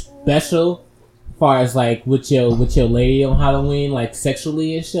anything special, as far as like with your lady on Halloween, like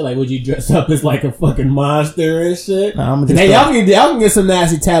sexually and shit? Like, would you dress up as like a fucking monster and shit? Nah, I'm just Hey, y'all can get some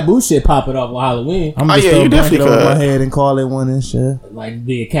nasty taboo shit popping off on Halloween. I'm Oh, just yeah, throw you a blanket definitely over my could. head and call it one and shit. Like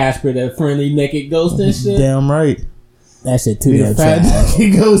be a Casper, the friendly naked ghost and shit. Damn right. That shit too Be damn a fat trash.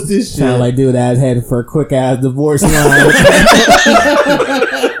 naked ghost. This shit. Sound like dude ass headed for a quick ass divorce line.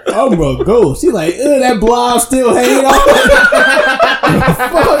 I'm a ghost. She like, that blob still hanging on.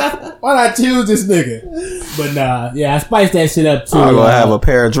 Fuck, why not choose this nigga? But nah, yeah, I spiced that shit up too. I'm gonna have a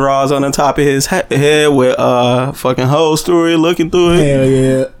pair of drawers on the top of his head with fucking holes through it, looking through it. Hell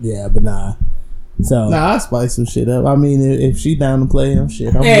yeah, yeah, but nah. So Nah, I spice some shit up. I mean, if she down to play him,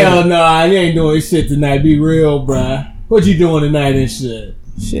 shit. I'm hell with it. nah, you ain't doing shit tonight. Be real, bruh. What you doing tonight and shit?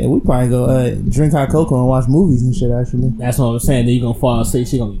 Shit, we probably go drink hot cocoa and watch movies and shit. Actually, That's what I'm saying. Then you gonna fall asleep.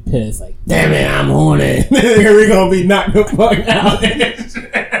 She gonna be pissed. Like, damn it, I'm horny. Nigga, we gonna be knocked the fuck out.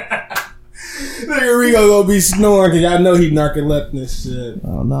 Nigga, Rico gonna be snoring because y'all know he narcoleptic and shit. I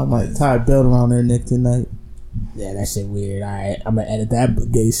don't know. I might tie a belt around their neck tonight. Yeah, that shit weird. Alright, I'm gonna edit that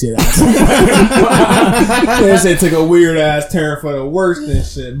gay shit out. That shit took a weird ass turn for the worst and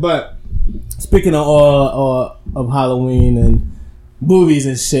shit. But speaking of Halloween and movies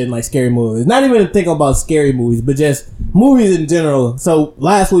and shit, like scary movies, not even thinking about scary movies, but just movies in general. So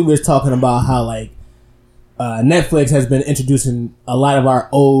last week we was talking about how like Netflix has been introducing a lot of our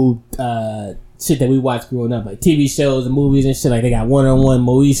old shit that we watched growing up, like TV shows and movies and shit. Like they got One-on-One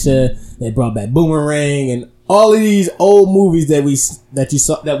Moesha, they brought back Boomerang, and all of these old movies that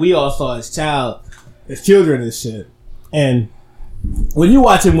we all saw as children and shit. And when you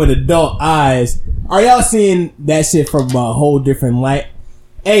watch it with adult eyes, are y'all seeing that shit from a whole different light?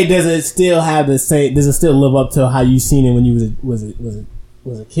 Hey, does it still have the same? Does it still live up to how you seen it when you was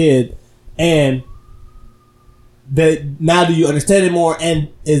a kid? And now do you understand it more? And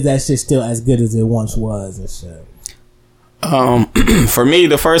is that shit still as good as it once was and shit? For me,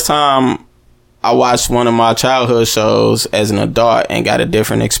 the first time I watched one of my childhood shows as an adult and got a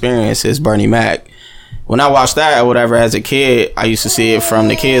different experience is Bernie Mac. When I watched that or whatever as a kid, I used to see it from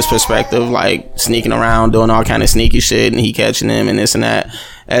the kid's perspective, like sneaking around, doing all kind of sneaky shit, and he catching them and this and that.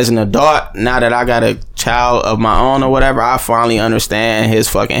 As an adult, now that I got a child of my own or whatever, I finally understand his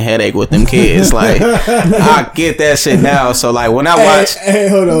fucking headache with them kids. Like, I get that shit now. So, like, when I watch... Hey,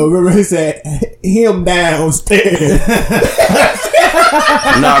 hold on. Remember he said, him downstairs.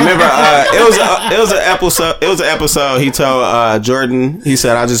 No, remember, it was an episode he told Jordan, he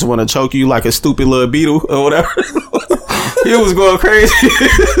said, I just want to choke you like a stupid little beetle or whatever. He was going crazy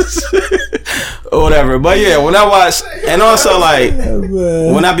or whatever. But yeah, when I watch, and also like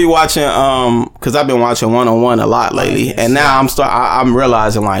when I be watching, cause I've been watching One-on-One a lot lately, and now I'm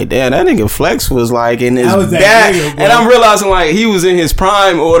realizing like, damn, that nigga Flex was like in his back, and I'm realizing like he was in his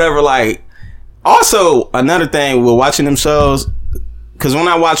prime or whatever. Like, also another thing with watching them shows, cause when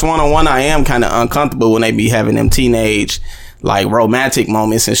I watch One-on-One, I am kind of uncomfortable when they be having them teenage like romantic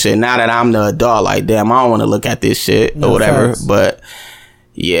moments and shit. Now that I'm the adult, like, damn, I don't want to look at this shit or whatever. Facts. But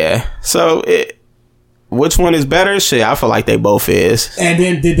yeah, so which one is better? Shit, I feel like they both is. And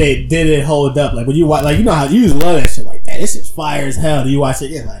then did it hold up? Like when you watch, like, you know how you love that shit. Like, that this is fire as hell. Do you watch it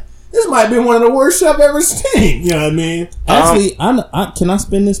again? Like, this might be one of the worst shit I've ever seen. You know what I mean? Actually, can I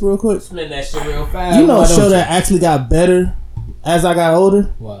spin this real quick? Spin that shit real fast. You know, a show that actually got better as I got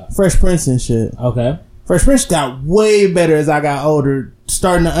older. What? Fresh Prince and shit. Okay. Fresh Prince got way better as I got older,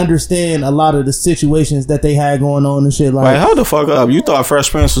 starting to understand a lot of the situations that they had going on and shit. Like, hold the fuck up! You thought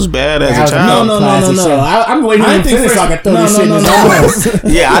Fresh Prince was bad as a child? No. I'm waiting to finish so I can throw this shit in his mouth.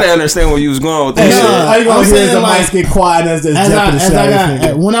 Yeah, I didn't understand where you was going with this shit. All you gonna hear is the mics get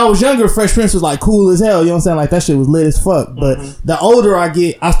quiet when I was younger, Fresh Prince was like cool as hell. You know what I'm saying? Like, that shit was lit as fuck. But the older I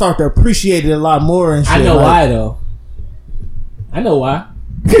get, I start to appreciate it a lot more and shit. I know why though. I know why.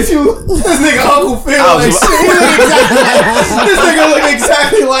 Cause this nigga Uncle Phil like shit. This nigga look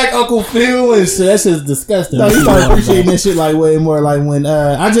exactly like Uncle Phil and shit. That shit's disgusting. No, you start appreciating that shit like way more. Like when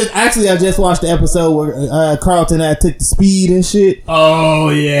I just watched the episode where Carlton had took the speed and shit. Oh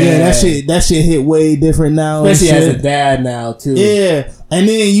yeah, that shit hit way different now. Especially as a dad now too. Yeah. And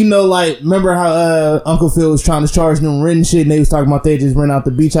then, you know, like, remember how Uncle Phil was trying to charge them rent and shit, and they was talking about they just rent out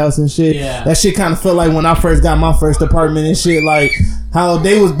the beach house and shit? Yeah. That shit kind of felt like when I first got my first apartment and shit, like, how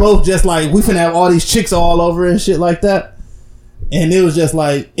they was both just like, we finna have all these chicks all over and shit like that. And it was just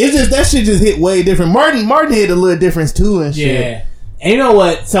like, that shit just hit way different. Martin hit a little difference too and shit. Yeah. And you know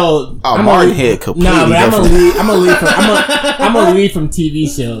what? So Martin hit completely different. I'm gonna leave from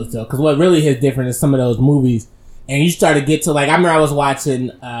TV shows though, because what really hits different is some of those movies. And you start to get to like, I remember I was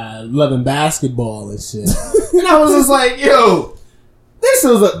watching Love and Basketball and shit. And I was just like, yo, this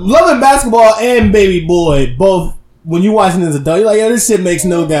was Love and Basketball and Baby Boy, both, when you watching as an adult, you're like, yo, this shit makes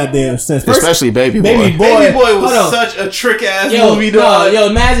no goddamn sense. Especially Baby Boy. Baby Boy was such a trick ass movie, dog. Yo,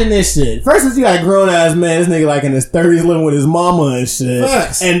 imagine this shit. First, you got a grown ass man, this nigga like in his 30s living with his mama and shit.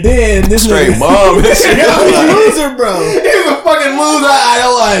 Facts. And then this straight nigga, mom and shit. He's a loser, bro. He's a fucking loser. I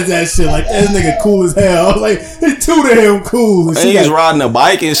idolize that shit. Like, this nigga cool as hell. I was like, it's two to him cool. And he's riding a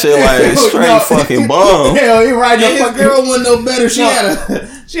bike and shit like straight fucking bum. Hell, he riding And a his fucking girl wasn't no better. She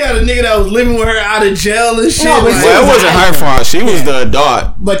had a nigga that was living with her out of jail and shit. No, but like, Well, it wasn't her fault. She was the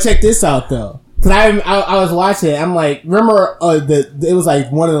adult. But check this out though, because I was watching it. I'm like, remember it was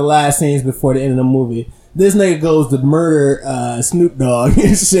like one of the last scenes before the end of the movie. This nigga goes to murder Snoop Dogg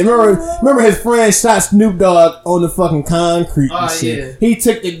and shit. Remember his friend shot Snoop Dogg on the fucking concrete and shit. Yeah. He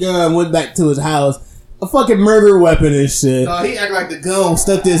took the gun, went back to his house. A fucking murder weapon and shit. He act like the gun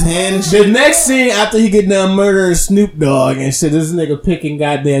stuck to his hand and shit. The next scene after he get done murdering Snoop Dogg and shit, this nigga picking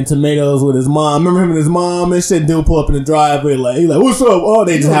goddamn tomatoes with his mom. Remember him and his mom and shit? Dude pull up in the driveway like, he like, what's up? Oh,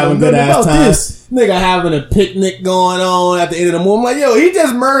 they just having a good ass time. Nigga having a picnic going on at the end of the movie. I'm like, yo, he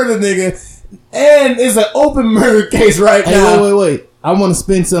just murdered a nigga. And it's an open murder case right now. Wait. I want to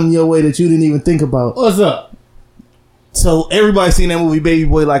spin something your way that you didn't even think about. What's up? So everybody's seen that movie Baby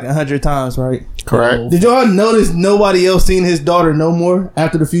Boy like 100 times, right? Correct. Did y'all notice nobody else seen his daughter no more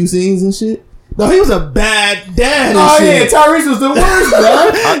after the few scenes and shit? No, he was a bad dad and shit. Yeah, Tyrese was the worst,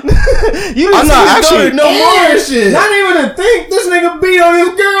 bro. You didn't see his daughter no more and shit. Not even to think, this nigga beat on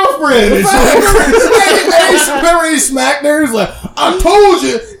his girlfriend and shit. Remember he smacked her? He was like, I told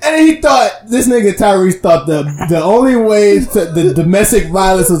you. And then he thought, this nigga Tyrese thought the only way the domestic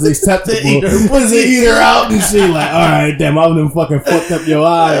violence was acceptable was to eat her out and shit. Like, alright, damn, I would've fucking fucked up your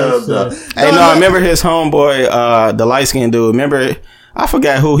eyes. Hey, no, I remember his homeboy, the light skinned dude. Remember, I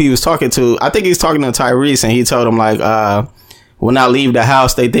forgot who he was talking to. I think he was talking to Tyrese, and he told him like, when I leave the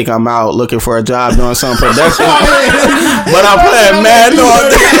house, they think I'm out looking for a job doing some production. But I'm playing mad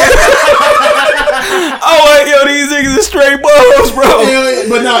on. Oh, like, yo, these niggas are straight balls, bro.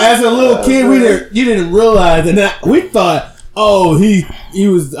 But no, as a little kid, you didn't realize, and we thought, oh, he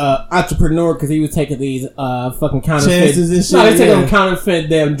was entrepreneur because he was taking these fucking counterfeit chances and shit. No, they taking counterfeit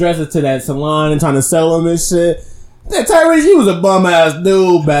damn dresses to that salon and trying to sell them and shit. That Tyrese, he was a bum ass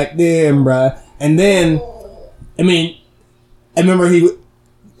dude back then, bruh. And then, I mean, I remember it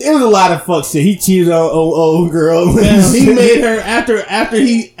was a lot of fuck shit. He cheated on old girl. Yeah, he made her after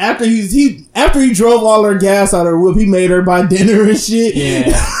he drove all her gas out of her whip. He made her buy dinner and shit. Yeah.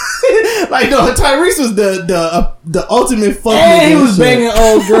 Like, no, Tyrese was the ultimate fuck nigga. And he was banging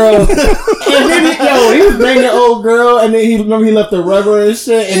old girl. And then he was banging old girl. And then he left the rubber and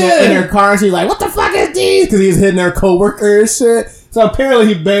shit in her car. And she's like, "What the fuck is these?" Because he was hitting her coworker and shit. So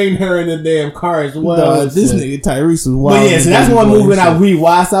apparently he banged her in the damn car as well. This nigga Tyrese was wild. But yeah, so that's one movie that I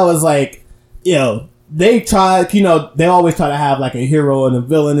rewatched. I was like, yo, they tried, they always try to have like a hero and a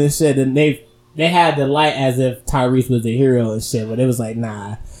villain and shit. And they had the light as if Tyrese was the hero and shit. But it was like,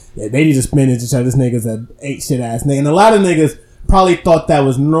 nah, they need to spin it to show this nigga's a ain't shit ass nigga. And a lot of niggas probably thought that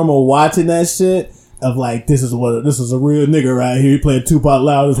was normal watching that shit. Of like, this is a real nigga right here. He played Tupac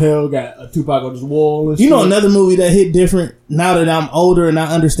loud as hell. Got a Tupac on his wall and shit. You know another movie that hit different now that I'm older and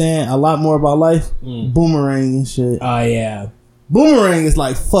I understand a lot more about life? Boomerang and shit. Oh, yeah. Boomerang is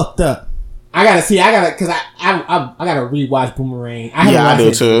like fucked up. I gotta rewatch Boomerang. I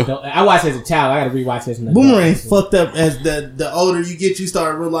do too. I watched it as a child. I gotta rewatch this. Boomerang fucked up as the older you get, you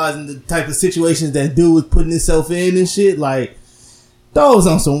start realizing the type of situations that dude was putting himself in and shit. Like, Dog was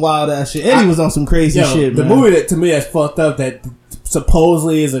on some wild ass shit. Eddie was on some crazy shit, The man. movie that to me that's fucked up that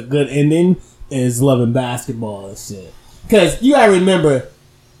supposedly is a good ending is Love and Basketball and shit. Cause you gotta remember,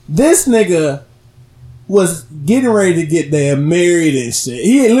 this nigga was getting ready to get damn married and shit.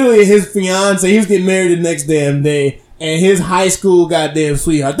 He literally his fiance, he was getting married the next damn day. and his high school goddamn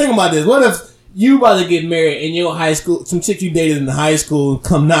sweetheart. Think about this. What if you about to get married and your high school, some chick you dated in the high school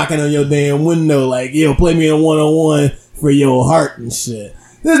come knocking on your damn window like, yo, play me a 1-on-1 for your heart and shit.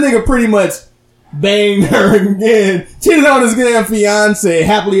 This nigga pretty much banged her again, cheated on his damn fiance,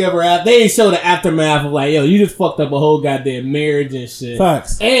 happily ever after. They ain't show the aftermath of like, yo, you just fucked up a whole goddamn marriage and shit.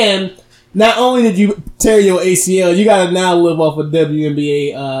 Facts. And not only did you tear your ACL, you gotta now live off a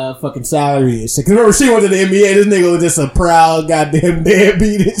WNBA fucking salary and shit. Cause remember, she went to the NBA, this nigga was just a proud goddamn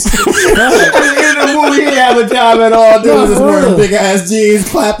deadbeat and shit. In the movie, he didn't have a job at all. Dude was just wearing big ass jeans,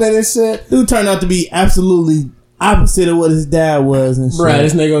 clapping and shit. Dude turned out to be absolutely opposite of what his dad was and shit. Bruh,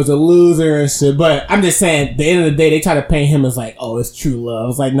 this nigga was a loser and shit. But I'm just saying, at the end of the day, they try to paint him as like, oh, it's true love.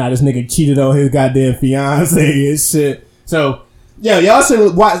 It's like, nah, this nigga cheated on his goddamn fiance and shit. So, yeah, y'all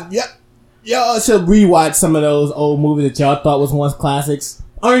should watch. Y'all should rewatch some of those old movies that y'all thought was once classics.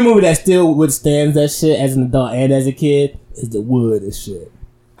 Only movie that still withstands that shit as an adult and as a kid is The Wood and shit.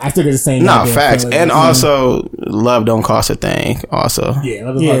 I still get the same. No, facts. And also, Love Don't Cost a Thing, also.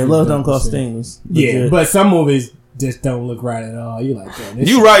 Yeah, Love Don't Cost a Thing. Yeah, but some movies just don't look right at all. You like that.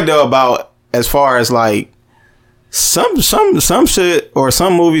 You right, though, about as far as, like, some shit or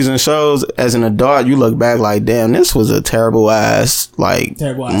some movies and shows as an adult, you look back like, damn, this was a terrible ass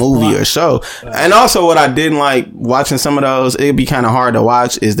movie plot. or show. And also what I didn't like watching some of those, it'd be kind of hard to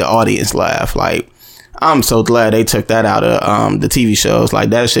watch, is the audience laugh. Like, I'm so glad they took that out of the TV shows.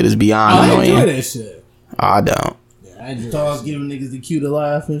 Like, that shit is beyond annoying. I enjoy that shit. I don't. Dogs giving niggas the cue to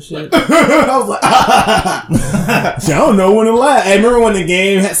laugh and shit. I was like, I don't know when to laugh. I remember when the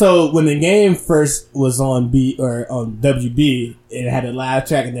game first was on on WB, it had a laugh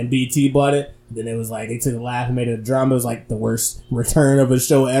track, and then BT bought it. Then it was like they took a laugh and made it a drama. It was like the worst return of a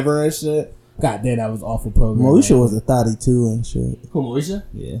show ever and shit. God damn, that was awful program. Moesha was a thotty too and shit. Who, Moesha?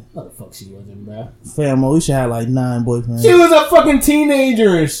 Yeah. What the fuck she wasn't, bro? Fam, Moesha had like 9 boyfriends. She was a fucking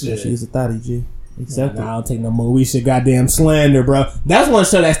teenager and shit. Yeah, she was a thotty G. Except I don't take no Moesha goddamn slander, bro. That's one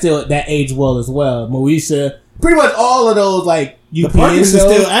show that aged well as well. Moesha, pretty much all of those like the Parkers is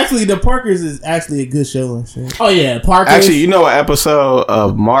still the Parkers is actually a good show and shit. Oh yeah, Parkers. Actually, you know, an episode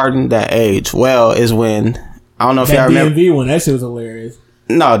of Martin that aged well is when, I don't know if y'all remember DMV one. That shit was hilarious.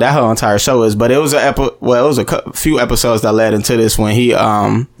 No, that whole entire show is, but it was it was a few episodes that led into this when he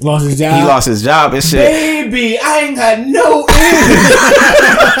lost his job. He lost his job and shit. Baby, I ain't got no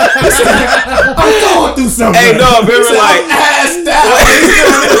I'm going through something. Hey, no, remember like assed out.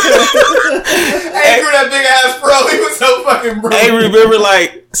 Hey, grew that big ass bro. He was so fucking broke. Hey, remember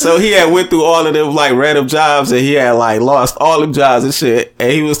like, so he had went through all of them like random jobs and he had like lost all them jobs and shit. And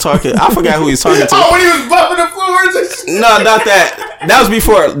he was talking, I forgot who he was talking to. Oh, when he was bumping the floors and shit. No, not that. That was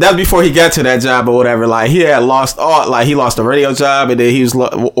before he got to that job or whatever. Like, he had lost he lost a radio job, and then he was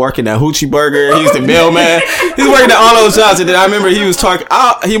working at Hoochie Burger. He was the mailman. He was working at all those jobs, and then I remember he was talking.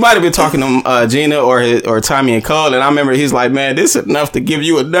 He might have been talking to Gina or Tommy and Cole, and I remember he's like, "Man, this is enough to give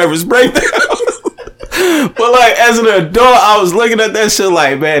you a nervous breakdown." But like, as an adult, I was looking at that shit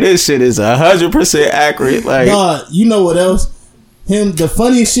like, man, this shit is 100% accurate. Like, God, you know what else? The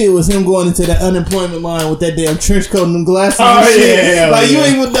funniest shit was him going into that unemployment line with that damn trench coat and them glasses and shit. Yeah, like, you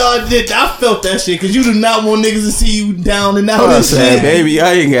ain't what dog did. I felt that shit, because you do not want niggas to see you down and out and shit. Baby,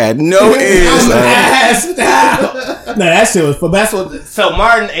 I ain't got no ears. Assed out. No, that shit was. But that's what. So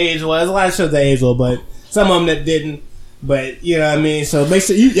Martin age was. A lot of shows that age well, but some of them that didn't. But you know what I mean. So make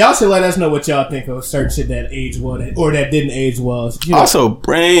sure y'all should let us know what y'all think of certain shit that aged well or that didn't age well. You know. Also,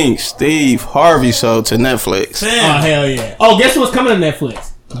 bring Steve Harvey show to Netflix. Oh hell yeah! Oh, guess what's coming to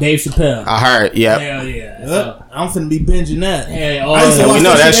Netflix? Dave Chappelle. I heard. Yep. Hell yeah! So, I'm finna be binging that. Hell yeah! We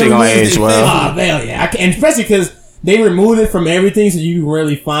know that shit gonna age well. Oh hell yeah! And especially because they removed it from everything, so you can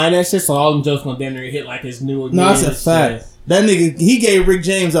really find that shit. So all them jokes gonna damn near hit like his new. No, that's a fact. That nigga, he gave Rick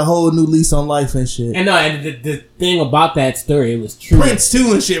James a whole new lease on life and shit. And no, and the thing about that story, it was true. Prince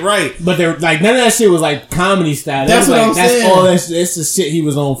too and shit, right? But they're like, none of that shit was like comedy style. That's what I'm saying. That's all that's the shit he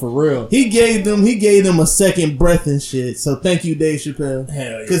was on for real. He gave them a second breath and shit. So thank you, Dave Chappelle.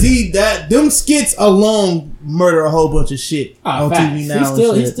 Hell yeah. Cause them skits alone murder a whole bunch of shit on TV now.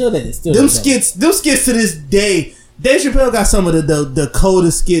 He still did it. Them skits to this day. Dave Chappelle got some of the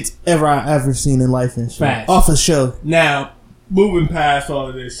coldest skits I ever seen in life and shit. Facts. Off a show. Now, moving past all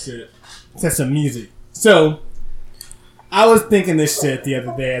of this shit to some music. So, I was thinking this shit the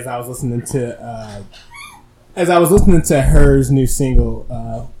other day as I was listening to Her's new single,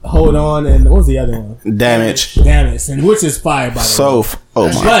 Hold On, and what was the other one? Damage, and which is fire by the way.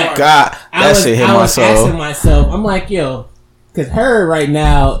 Oh my god, that shit hit my soul. I was asking myself, I'm like, yo, because Her right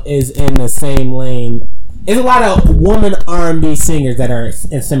now is in the same lane. There's a lot of woman R&B singers that are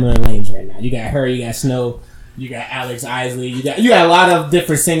in similar lanes right now. You got Her, you got Snow, You got Alex Isley. You got a lot of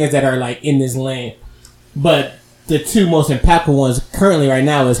different singers that are like in this lane. But the two most impactful ones currently right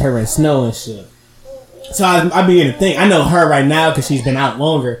now is her and Snow and shit. So I begin to think. I know her right now because she's been out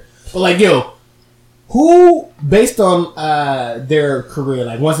longer. But like, yo, who, based on their career,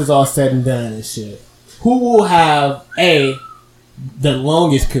 like once it's all said and done and shit, who will have the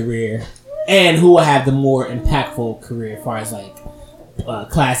longest career, and who will have the more impactful career as far as like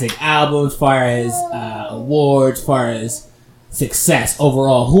classic albums, as far as awards, as far as success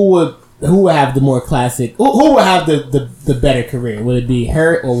overall? Who would have the more classic? Who would have the better career? Would it be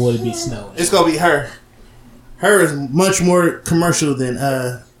her or would it be Snow? It's gonna be her. Her is much more commercial than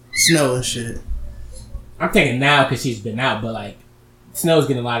Snow and shit. I'm thinking now because she's been out, but like Snow's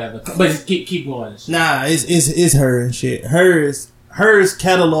getting a lot of it. But just keep going. Nah, it's her and shit. Hers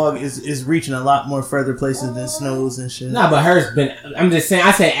catalog is reaching a lot more further places than Snow's and shit. Nah, but hers been. I'm just saying.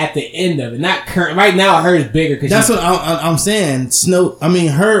 I say at the end of it, not current. Right now, hers bigger. Cause that's what I'm saying. Snow. I mean,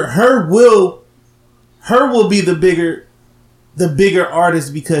 her will be the bigger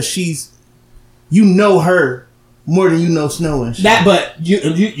artist because she's, you know, her more than you know Snow and shit. That, but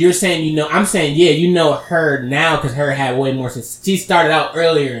you're saying you know. I'm saying you know her now because her had way more. She started out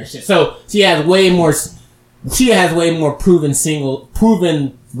earlier and shit, so she has way more. She has way more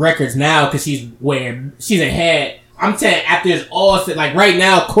proven records now because she's ahead. I'm saying after it's all said, like right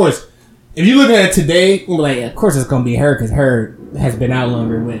now, of course, if you look at it today, you're like, of course it's gonna be her because her has been out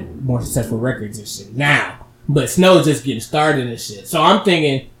longer with more successful records and shit now. But Snow's just getting started and shit. So I'm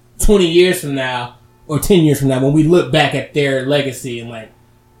thinking 20 years from now or 10 years from now, when we look back at their legacy and like,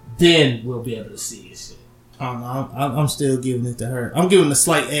 then we'll be able to see it. Shit. I don't know. I'm still giving it to her. I'm giving a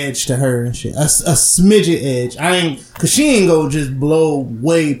slight edge to her and shit. A smidget edge. Cause she ain't go just blow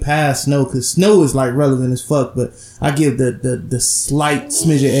way past Snow. Cause Snow is like relevant as fuck. But I give the slight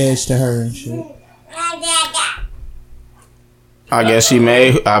smidget edge to her and shit. I guess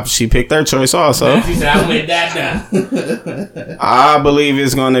she picked her choice also. She said, "I went that." I believe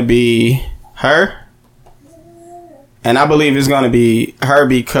it's gonna be her, and I believe it's gonna be her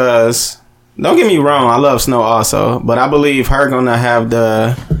because. Don't get me wrong, I love Snow also, but I believe her gonna have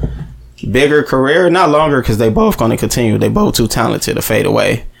the bigger career, not longer because they both gonna continue. They both too talented to fade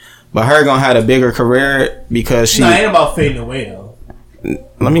away, but her gonna have a bigger career because she. No, it ain't about fading away though.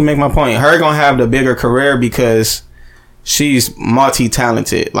 Let me make my point. Her gonna have the bigger career because she's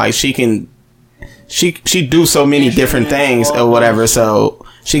multi-talented. Like she do so many different things or whatever. So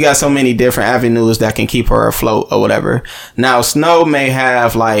she got so many different avenues that can keep her afloat or whatever. Now Snow may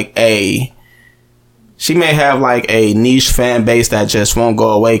have like a niche fan base that just won't go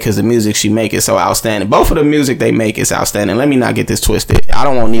away because the music she make is so outstanding. Both of the music they make is outstanding. Let me not get this twisted. I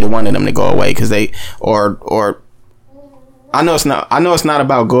don't want neither one of them to go away because they or I know it's not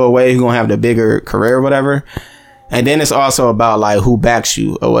about go away. Who's gonna have the bigger career or whatever. And then it's also about like who backs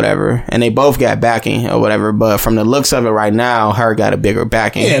you or whatever. And they both got backing or whatever. But from the looks of it right now, her got a bigger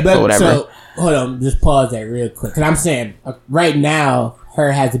backing or whatever. So hold on, just pause that real quick. Because I'm saying right now,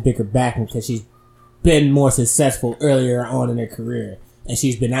 her has a bigger backing because she's been more successful earlier on in her career. And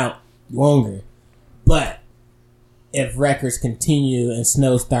she's been out longer. But if records continue and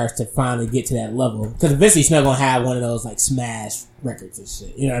Snow starts to finally get to that level. Because eventually Snow going to have one of those like smash records and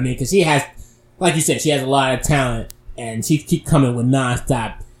shit. You know what I mean? Because she has... Like you said, she has a lot of talent, and she keep coming with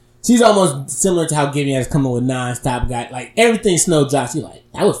nonstop. She's almost similar to how Giveon is coming with nonstop. Got like everything Snow drops, you like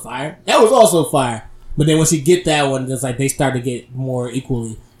that was fire. That was also fire. But then when she get that one, it's like they start to get more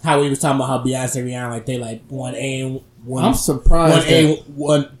equally. How we was talking about how Beyonce, Rihanna, like they like 1A and 1. I'm surprised.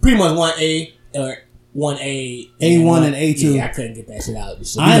 1A, pretty much 1A or 1A, A1 and A2. Yeah, I couldn't get that shit out.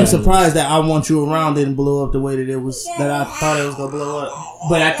 I am surprised that I Want You Around didn't blow up the way that it was, that I thought it was gonna blow up.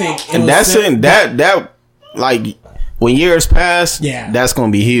 But I think and that's it. That like when years pass, that's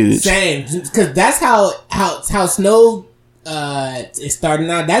gonna be huge. Same, because that's how Snow is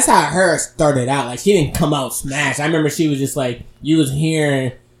starting out. That's how her started out. Like she didn't come out smash. I remember she was just like you was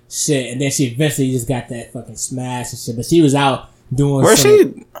hearing shit, and then she eventually just got that fucking smash and shit. But she was out doing.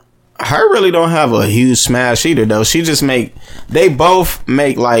 Her really don't have a huge smash either though. She just they both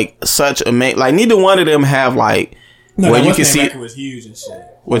make like such a like neither one of them have like where you can see record was huge and shit.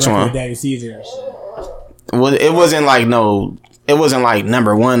 Which one? Daniel Caesar and shit. Well, it wasn't like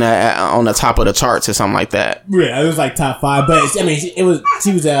number one on the top of the charts or something like that. Yeah, it was like top 5. But I mean, she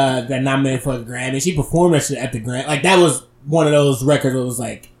was got nominated for the Grammy. She performed that shit at the Grammy. Like that was one of those records that was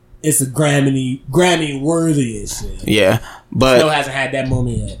like it's a Grammy worthy and shit. Yeah, but Still hasn't had that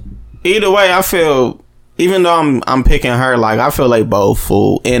moment yet. Either way, I feel even though I'm picking her, like I feel like both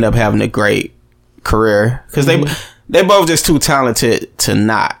will end up having a great career because they both just too talented to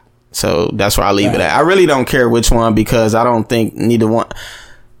not. So that's where I leave it at. I really don't care which one because I don't think neither one.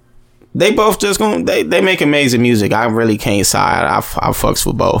 They both just going. They make amazing music. I really can't side. I fucks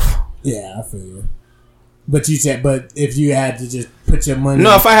with both. Yeah, I feel you. But you said, if you had to just put your money,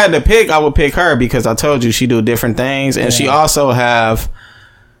 no, if I had to pick, I would pick her because I told you she do different things, and she also have.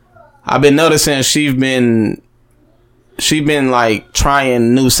 I've been noticing she been like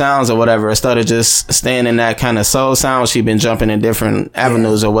trying new sounds or whatever instead of just staying in that kind of soul sound. She been jumping in different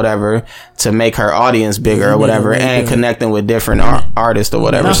avenues or whatever to make her audience bigger or whatever, and connecting with different artists or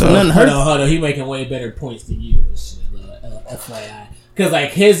whatever. So hold on, he making way better points than you and shit. FYI, because like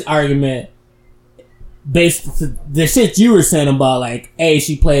his argument. Based to the shit you were saying about like, hey,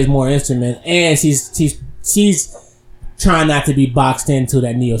 she plays more instruments and she's trying not to be boxed into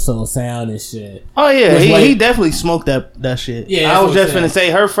that neo soul sound and shit. Oh yeah, he definitely smoked that shit. Yeah, I was just finna say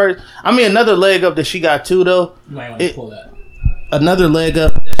her first. I mean, another leg up that she got too though. You might want to pull that. Another leg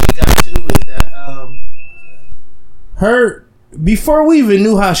up that she got too is that her. Before we even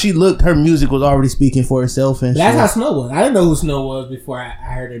knew how she looked, her music was already speaking for itself. And that's how Snow was. I didn't know who Snow was before I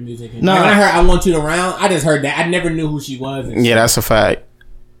heard her music. No, when I heard "I Want You Around," I just heard that. I never knew who she was. Yeah, that's a fact.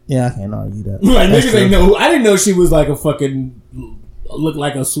 Yeah, I can't argue that. Like niggas ain't know. I didn't know she was like a fucking looked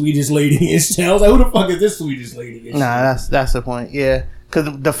like a Swedish lady and shit. I was like, who the fuck is this Swedish lady? Nah, that's the point. Yeah.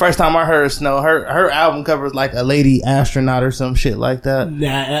 Because the first time I heard Snow, her album covers like a lady astronaut or some shit like that. Nah,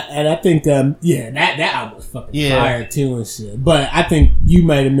 and I think, that album was fucking fire too and shit. But I think you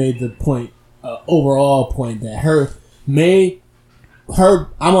might have made the point, overall point that I'm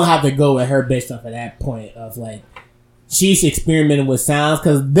gonna have to go with her based off of that point of like, she's experimenting with sounds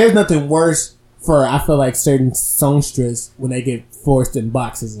because there's nothing worse for, I feel like, certain songstress when they get forced in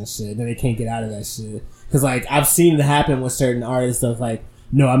boxes and shit, then they can't get out of that shit. Cause like I've seen it happen with certain artists of like,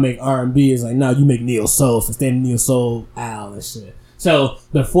 no, I make R&B. It's like, no, you make neo soul, so stay in neo soul Al and shit. So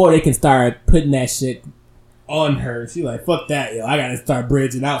before they can start putting that shit on her, she like, fuck that, yo. I gotta start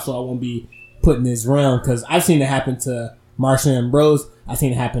bridging out so I won't be putting this around. Cause I've seen it happen to Marsha Ambrose. I've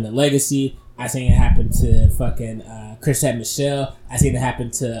seen it happen to Legacy. I've seen it happen to fucking Chrisette Michelle. I've seen it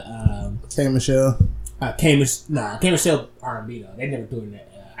happen to K Michelle. K Michelle R&B though. They never threw her in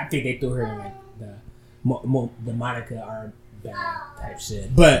that. I think they threw her in like the Monica R band type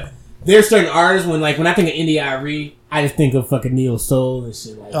shit. But there's certain artists when I think of India.Arie, I just think of fucking neo soul and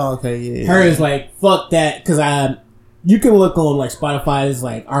shit. Like, oh, okay, yeah. Her is like fuck that because you can look on like Spotify's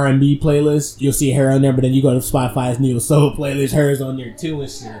like R&B playlist, you'll see her on there, but then you go to Spotify's neo soul playlist, hers on there too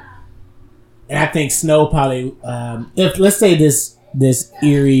and shit. And I think Snow probably if let's say this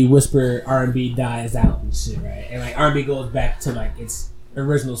eerie whisper R&B dies out and shit, right? And like R&B goes back to like its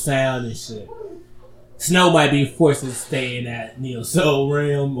original sound and shit. Snow might be forced to stay in that neo soul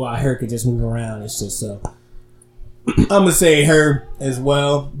realm while her could just move around and shit. So I'm gonna say her as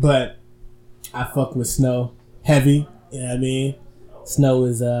well, but I fuck with Snow heavy. You know what I mean? Snow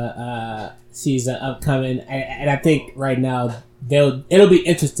is she's upcoming, and I think right now it'll be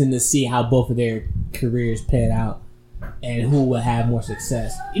interesting to see how both of their careers pan out and who will have more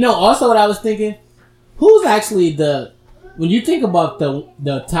success. You know, also what I was thinking, who's actually when you think about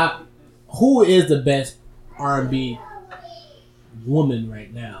the top. Who is the best R&B woman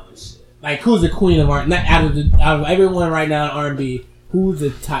right now? Like, who's the queen of R&B? Out of everyone right now in R&B, who's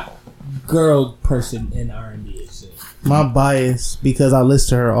the top girl person in R&B? My bias, because I listen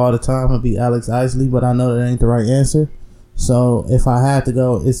to her all the time, would be Alex Isley, but I know that ain't the right answer. So if I had to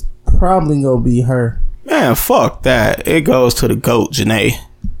go, it's probably gonna be her. Man, fuck that. It goes to the GOAT, Janae.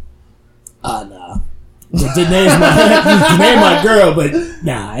 Nah. Janae's my girl, but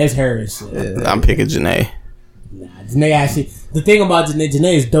nah, it's her and shit. Yeah, I'm picking Janae. Nah, Janae actually. The thing about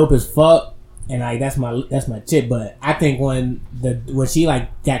Janae is dope as fuck, and like that's my chick. But I think when she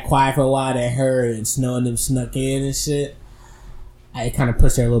like got quiet for a while, that her and Snow and them snuck in and shit, it kind of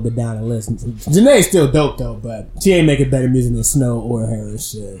pushed her a little bit down the list. Janae's still dope though, but she ain't making better music than Snow or her and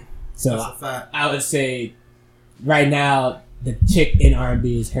shit. So I would say right now, the chick in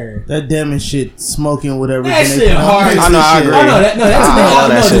R&B is her. That damn shit, smoking whatever. That shit hard. I know, I agree.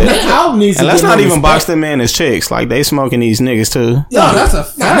 That's the album needs to. And let's not even box them in as chicks. Like, they smoking these niggas too. Yo, that's a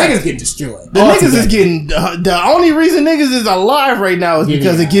fact. Niggas getting destroyed. The niggas is getting. The only reason niggas is alive right now is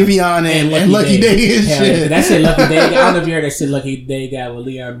because of Giveon and Lucky Day and shit. That shit Lucky Day. I don't know if you heard that shit Lucky Day got with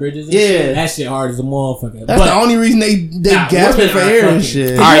Leon Bridges. And shit. That shit hard as a motherfucker. That's the only reason they gasping for air and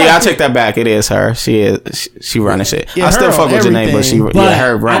shit. All right, yeah, I take that back. It is her. She running shit. I still fuck with Janae, but she. But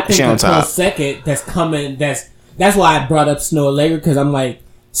her right, I think she on top. Second, that's coming. That's why I brought up Snow Allegra, because I'm like,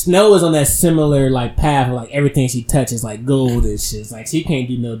 Snow is on that similar like path of like everything she touches like gold and shit. It's like she can't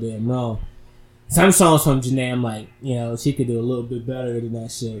do no damn wrong. some songs from Janae, I'm like, you know, she could do a little bit better than that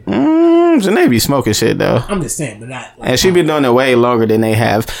shit. Janae be smoking shit though. I'm just saying, but not. Like, and she been doing it way longer than they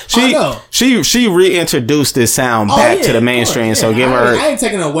have. She reintroduced this sound back to the mainstream. So give her. I ain't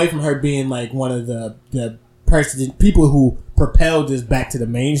taking away from her being like one of the people who propelled this back to the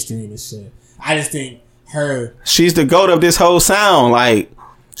mainstream and shit. I just think she's the GOAT of this whole sound. Like,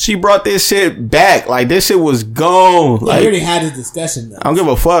 she brought this shit back. Like, this shit was gone. Yeah, like, we already had this discussion though. I don't give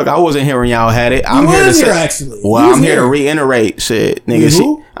a fuck. I wasn't here when y'all had it. I'm here to say, actually. Well, I'm here to reiterate shit,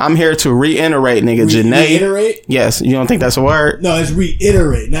 nigga. I'm here to reiterate, nigga. Janae. Reiterate? Yes. You don't think that's a word? No, it's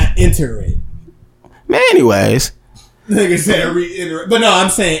reiterate, not iterate. Man, anyways. Nigga said reiterate. But no, I'm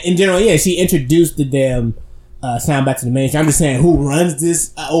saying, in general, yeah, she introduced the damn sound back to the mainstream. I'm just saying, who runs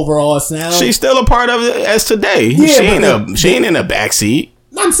this overall sound? She's still a part of it as today. Yeah, she ain't in the backseat.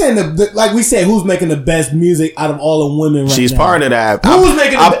 I'm saying, like we said, who's making the best music out of all the women right now? She's part of that. Who's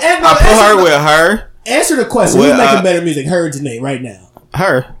making the best? I put her with her. Answer the question. Who's making better music, her or Janae, right now?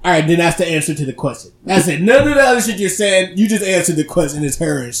 Her. All right, then that's the answer to the question. That's it. None of the other shit you're saying, you just answered the question. It's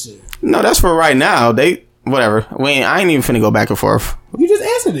her and shit. No, that's for right now. Whatever. I ain't even finna go back and forth. You just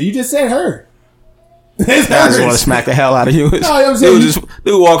answered it. You just said her. I just want to smack the hell out of you. No, I'm saying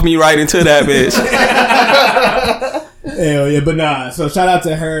dude walk me right into that bitch. Hell yeah, but nah. So shout out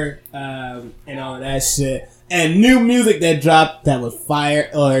to her and all of that shit. And new music that dropped that was fire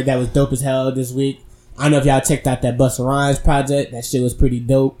or that was dope as hell this week. I don't know if y'all checked out that Busta Rhymes project. That shit was pretty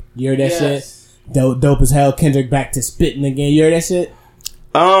dope. You heard that shit? Dope as hell. Kendrick back to spitting again. You heard that shit?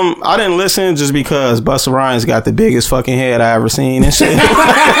 I didn't listen just because Busta Rhymes got the biggest fucking head I ever seen and shit.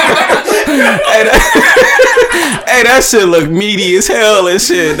 Hey, that shit look meaty as hell and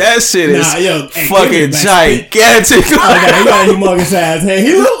shit. That shit is fucking gigantic. He got a humongous ass. Hey,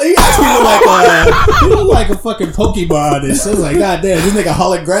 he look like a fucking Pokemon and shit. Like, goddamn, this nigga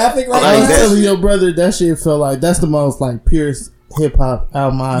holographic right now. I was telling your brother that shit felt like that's the most like purest hip hop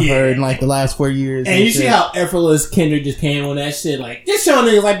album I've heard in like the last 4 years. And you see how effortless Kendrick just came on that shit. Like, just showing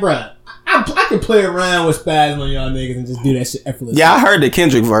niggas like, bruh, I can play around with spasm on y'all niggas and just do that shit effortlessly. Yeah, I heard the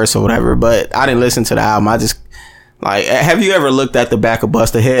Kendrick verse or whatever, but I didn't listen to the album. I just like, have you ever looked at the back of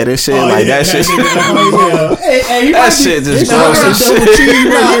Busta head and shit? That shit. That shit just gross as shit.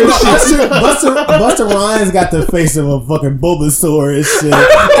 Busta Rhymes got the face of a fucking Bulbasaur and shit.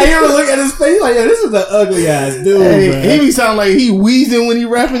 Hey, you ever look at his face? Like, yo, this is an ugly ass dude. Hey, he be sounding like he wheezing when he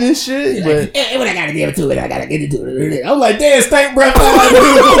rapping this shit. But hey, when I gotta give it to it, I gotta get it to it. I'm like, damn, stank breath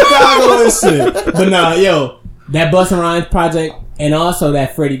and shit. But nah, yo, that Busta Rhymes project. And also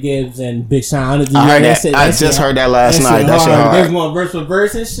that Freddie Gibbs and Big Sean. I just heard that last night. That shit hard. There's one verse for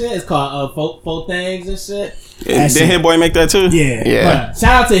verse and shit. It's called Folk Things and shit. Did Hit Boy make that too? Yeah.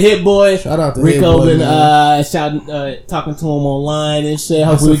 Shout out to Hit Boy. Shout out to Rico been talking to him online and shit.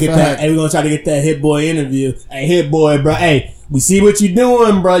 Hopefully we get that. Hey, we're gonna try to get that Hit Boy interview. Hey, Hit Boy, bro. Hey, we see what you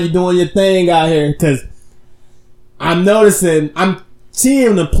doing, bro. You doing your thing out here. Cause I'm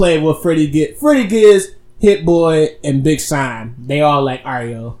seeing them play with Freddie Gibbs, Hit Boy, and Big Sean. They all like,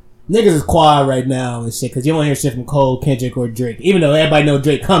 alright, yo, niggas is quiet right now and shit, cause you don't hear shit from Cole, Kendrick, or Drake. Even though everybody know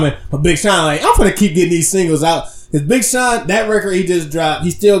Drake coming, but Big Sean like, I'm gonna keep getting these singles out. Cause Big Sean, that record he just dropped,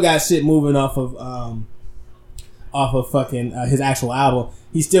 he still got shit moving off of fucking his actual album.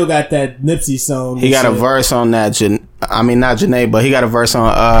 He still got that Nipsey song. He got a verse on that. Not Janae, but he got a verse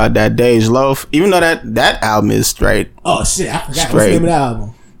on that Dej Loaf. Even though that album is straight. Oh shit, I forgot what's the name of the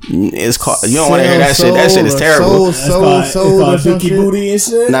album. It's called. You don't want to hear that shit. That shit is terrible. It's called Dookie Booty and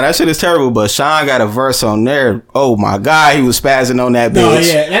shit. Nah, that shit is terrible. But Sean got a verse on there. Oh my god, he was spazzing on that bitch. No,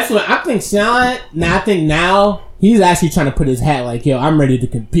 yeah, that's what I think. Sean. Now I think now he's actually trying to put his hat like, yo, I'm ready to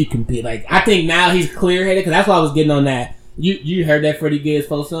compete. Like, I think now he's clear headed because that's why I was getting on that. You heard that Freddie Gibbs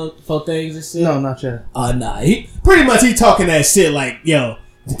folk things and shit? No, not yet. Nah. He pretty much talking that shit like, yo.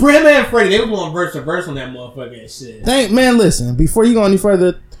 Him and Freddie, they was going verse to verse on that motherfucker and shit. Man, listen, before you go any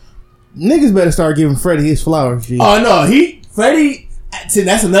further, niggas better start giving Freddie his flowers, G. Oh, no, Freddie, see,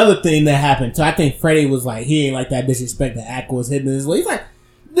 that's another thing that happened. So I think Freddie was like, he ain't like that disrespect that Aqua was hitting his way. He's like,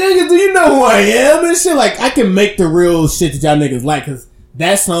 niggas, do you know who I am? And shit, like, I can make the real shit that y'all niggas like, because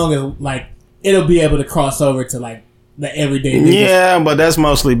that song is like, it'll be able to cross over to like, the everyday niggas. Yeah, but that's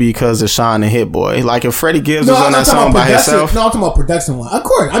mostly because of Sean and Hit Boy. Like, if Freddie Gibbs was on that song by himself. No, I'm talking about production one. Of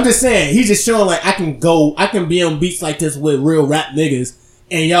course. I'm just saying, he's just showing like, I can be on beats like this with real rap niggas,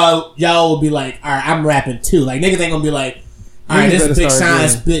 and y'all will be like, alright, I'm rapping too. Like, niggas ain't gonna be like, Alright, this better Big start Sean doing.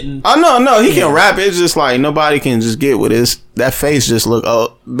 spitting. Oh no, he can rap. It's just like nobody can just get with his that face. Just look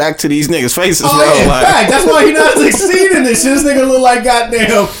back to these niggas' faces, Oh, bro. yeah, Like, fact. That's why he not succeeding this shit. This nigga look like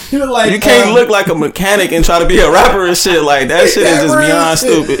goddamn. He look like you can't look like a mechanic and try to be a rapper and shit. Like that shit is just real beyond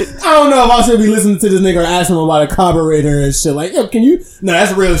shit. stupid. I don't know if I should be listening to this nigga or asking him about a carburetor and shit. Like, yo, can you? No,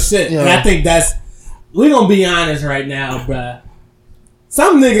 that's real shit. Yeah. And I think that's. We gonna be honest right now, bruh.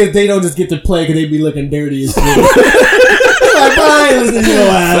 Some niggas, they don't just get to play because they be looking dirty as shit. Like, bro, I ain't listening to your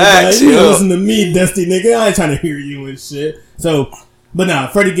ass. Facts, Bro. You yo. listen to me, dusty nigga. I ain't trying to hear you and shit. So, but nah,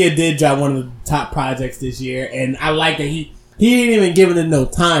 Freddie Gibb did drop one of the top projects this year, and I like that he ain't even giving it no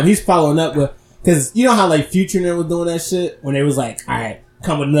time. He's following up with, because you know how like Future and them was doing that shit when they was like, all right,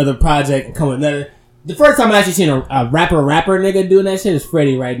 come with another project and come with another. The first time I actually seen a rapper nigga doing that shit is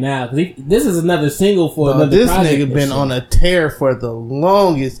Freddie right now, because this is another single for another This project. nigga and been shit. on a tear for the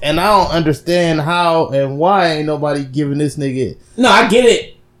longest, and I don't understand how and why ain't nobody giving this nigga. No, I get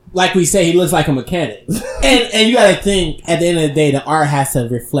it. Like we say, he looks like a mechanic, and you gotta think at the end of the day, the art has to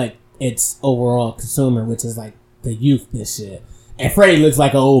reflect its overall consumer, which is like the youth. This shit, and Freddie looks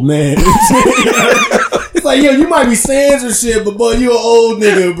like an old man. It's like, yo, you might be saying some shit, but boy, you an old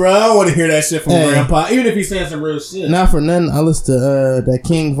nigga, bro. I don't want to hear that shit from Hey. Grandpa, even if he's saying some real shit. Not for nothing, I listened to that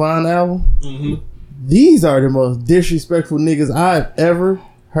King Von album. Mm-hmm. These are the most disrespectful niggas I've ever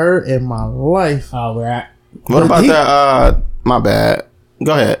heard in my life. Oh, we're at. What about that? My bad.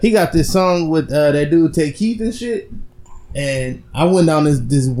 Go ahead. He got this song with that dude Take Keith and shit, and I went down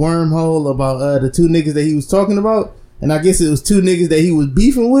this wormhole about the two niggas that he was talking about, and I guess it was two niggas that he was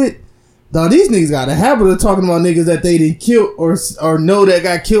beefing with. Dog, these niggas got a habit of talking about niggas that they didn't kill or know that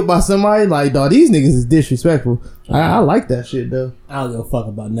got killed by somebody. Like, dog, these niggas is disrespectful. I like that shit though. I don't give a fuck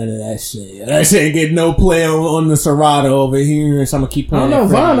about none of that shit. That shit ain't getting no play on the Serato over here, so I'm gonna keep I playing. don't know, that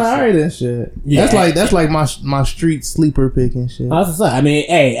Freddie Von shit. alright and shit. Yeah. That's like my street sleeper pick and shit. That's what's up. I mean,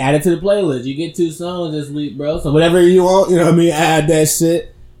 hey, add it to the playlist. You get 2 songs this week, bro. So whatever you want, you know what I mean, add that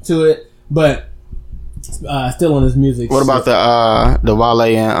shit to it. But still on this music. What about the Wale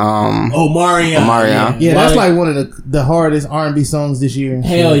and Omarion? Yeah, that's like one of the hardest R&B songs this year. And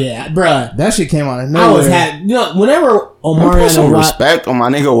hell shit. yeah, bruh. That shit came out of I nowhere. was had whenever Put Omarion some and respect on my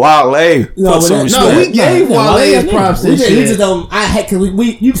nigga Wale. No, Put some but respect. no, we gave Wale his props We and just, shit. we just don't. I had because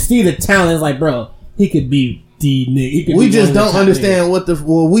we you see the talent. It's like, bro, he could be the nigga. He could We be just one of the don't top understand what the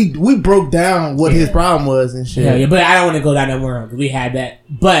we broke down what his problem was and shit. Hell yeah, but I don't want to go down that road because we had that.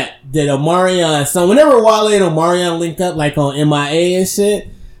 But did Omarion? So whenever Wale and Omarion linked up, like on MIA and shit,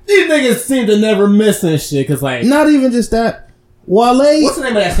 these niggas seem to never miss and shit. Cause like, Not even just that. Wale what's the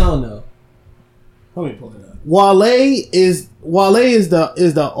name of that song though? Let me pull it up. Wale is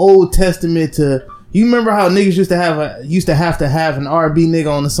the Old Testament to. You remember how niggas used to have to have an R&B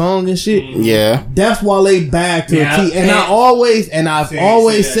nigga on the song and shit? Yeah. That's Wale back to Yeah, a T. And and- I've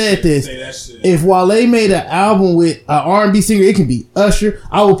always said this. If Wale made an album with an R&B singer, it can be Usher.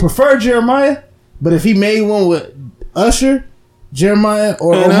 I would prefer Jeremiah, but if he made one with Usher, Jeremiah,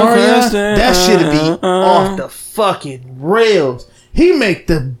 or Omarion, that shit'd be off the fucking rails. He make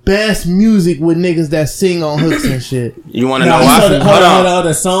the best music with niggas that sing on hooks and shit. You want to No, know why? so Hold on.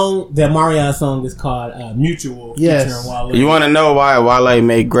 the song, the Omarion song is called Mutual. Yes. featuring Wale. You want to know why Wale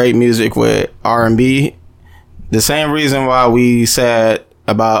make great music with R&B? The same reason why we said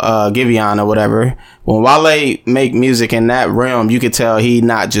about Giveon or whatever. When Wale make music in that realm, you could tell he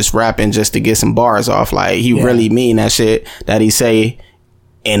not just rapping just to get some bars off. Like, he really mean that shit that he say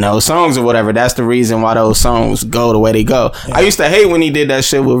in those songs or whatever. That's the reason why those songs go the way they go. Yeah. I used to hate when he did that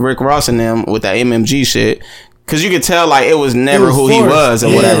shit with Rick Ross and them with that MMG shit. Cause you could tell like it was never who he was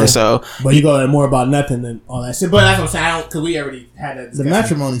or whatever. So, but you go more about nothing than all that shit. But that's what I'm saying. I don't, cause we already had that. The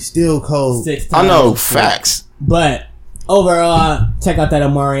Matrimony's still cold. 6 times. I know facts. But overall, check out that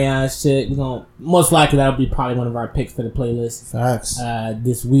Omarion shit. We're gonna most likely that'll be probably one of our picks for the playlist. Facts.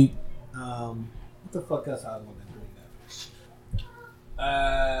 This week. What the fuck else I was gonna do?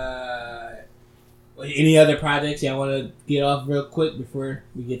 Any other projects y'all want to get off real quick before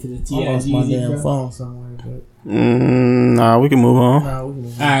we get to the TIG? I lost my damn phone somewhere. But Nah, we can move on. nah, we can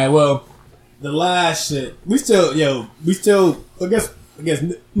move on. All right, well, the last shit. I guess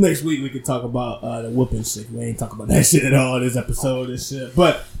next week we could talk about the whooping shit. We ain't talk about that shit at all this episode and shit.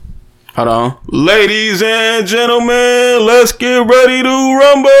 But hold on, ladies and gentlemen, let's get ready to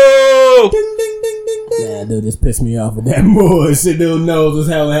rumble. ding ding ding ding ding. Yeah, dude, this pissed me off with that bullshit. Dude knows was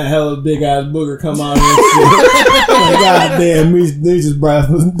hella big ass booger come out and shit. Like, goddamn, Meech's breath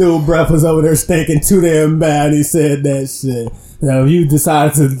was over there stinking too damn bad. He said that shit. Now, if you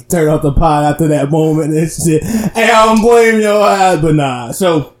decided to turn off the pod after that moment and shit, hey, I don't blame your ass, but nah.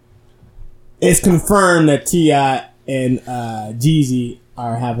 So, it's confirmed that T.I. and Jeezy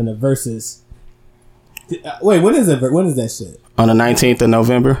are having a versus. Wait, when is it? When is that shit? On the 19th of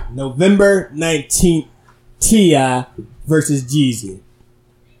November. November 19th, T.I. versus Jeezy.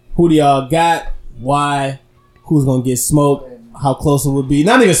 Who do y'all got? Why? Who's gonna get smoked? How close it would be?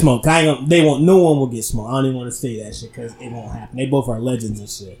 Not even smoked. They won't. No one will get smoked. I don't even want to say that shit because it won't happen. They both are legends and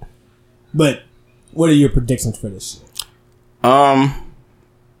shit. But what are your predictions for this shit?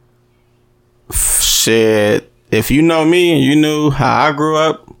 Shit. If you know me and you knew how I grew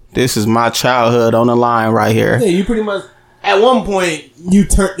up, this is my childhood on the line right here. Yeah, you pretty much. At one point, you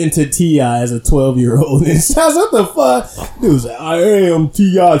turned into T.I. as a 12-year-old. And shouts, what the fuck? Dude was like, I am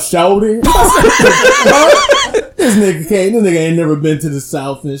T.I. shouting. This nigga ain't never been to the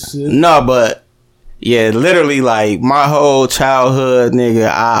South and shit. No, but yeah, literally, like, my whole childhood, nigga,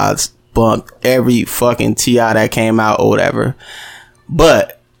 I bumped every fucking T.I. that came out or whatever.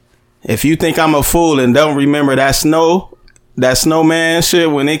 But if you think I'm a fool and don't remember that Snowman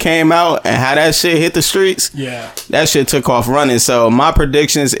shit when it came out and how that shit hit the streets, yeah, that shit took off running. So my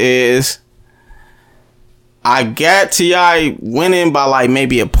predictions is I got T.I. winning by like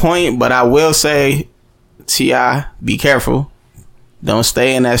maybe a point, but I will say, T.I., be careful. Don't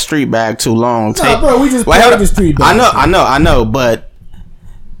stay in that street bag too long. Bro, we just played the street bag. I know, but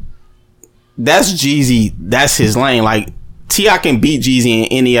that's Jeezy. That's his lane. Like, T.I. can beat Jeezy in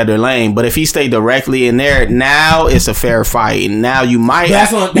any other lane, but if he stay directly in there, now it's a fair fight. And now you might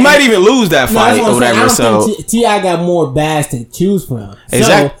even lose that fight or whatever. So T.I. got more bags to choose from.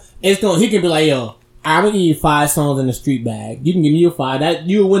 Exactly. So he could be like, yo, I'm gonna give you 5 songs in the street bag. You can give me your 5. That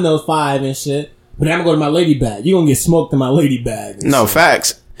you'll win those 5 and shit. But I'm gonna go to my lady bag. You gonna get smoked in my lady bag. No, shit.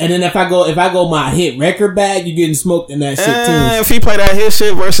 Facts. And then if I go my hit record bag, you getting smoked in that shit too. If he play that hit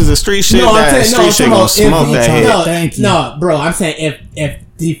shit versus the street shit, street shit gonna smoke that hit. Thank you. No, bro, I'm saying if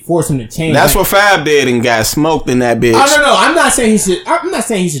he forced him to change. That's what Fab did and got smoked in that bitch. Oh no, I'm not saying he should. I'm not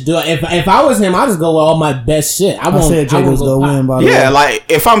saying he should do it. If I was him, I just go with all my best shit. I said Jacobs go win. By the way. Like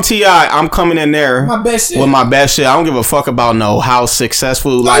if I'm T.I., I'm coming in there my best shit. with my best shit. I don't give a fuck about how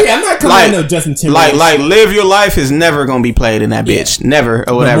successful. I'm not coming in no Justin Timberlake. Like Live Your Life is never gonna be played in that bitch. Yeah. Never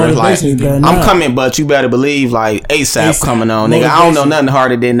or whatever. Like I'm coming, but you better believe like ASAP coming on, nigga. I don't know nothing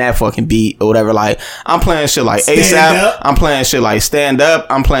harder than that fucking beat or whatever. Like I'm playing shit like ASAP. I'm playing shit like Stand Up.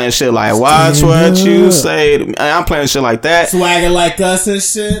 I'm playing shit like Watch What You Say to Me. I'm playing shit like that. Swagger Like Us and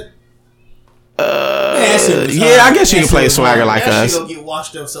shit. I guess you can play Swagger Like Us. That shit get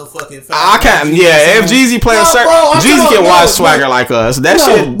washed up so fucking fast. I can't. Yeah, if Jeezy plays Jeezy can watch Swagger Like Us. That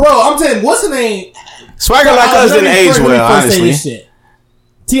shit, bro. I'm telling you, what's the name? Swagger Like Us didn't age well, honestly.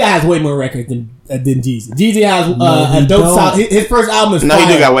 T.I. has way more records than Jeezy. Jeezy has a dope sound. His first album is he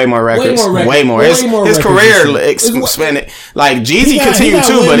do got way more records. Way more. His career expanded. Like Jeezy continued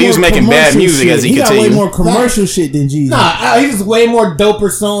too, but he was making bad music as he continued. He got way more commercial shit than Jeezy. Nah, he just way more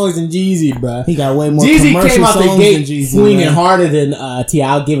doper songs than Jeezy, bro. He got way more Jeezy commercial came out songs the gate than Jeezy, swinging harder than T.I.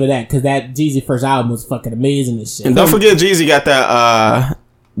 I'll give it that because that Jeezy first album was fucking amazing and shit. And don't forget, Jeezy got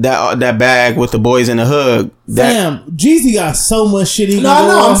that bag with the Boys in the Hood. Damn, Jeezy got so much shit.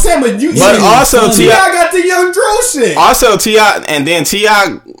 I'm saying, but also T.I. got the Young Dro shit. Also T.I. and then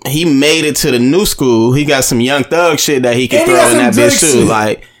T.I. he made it to the new school. He got some Young Thug shit that he could throw in that bitch too.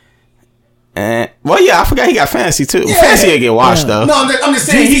 Like, I forgot he got Fancy too. Yeah. Fancy will get washed though. No, I'm just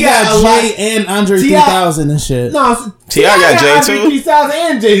saying he got Jay and Andre 3000 and shit. No, T.I. got Jay too. Andre 3000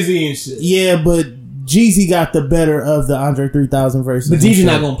 and Jay-Z and shit. Yeah, but Jeezy got the better of the Andre 3000 verses. But Jeezy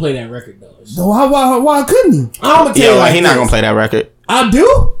not gonna play that record though. Why couldn't he? I'm gonna tell you he not gonna play that record. I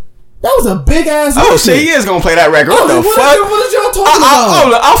do. That was a big ass. Oh shit, he is gonna play that record. What the fuck? What is y'all talking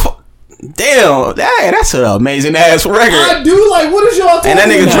about? Damn, that's an amazing ass record. I do. Like, what is y'all talking about?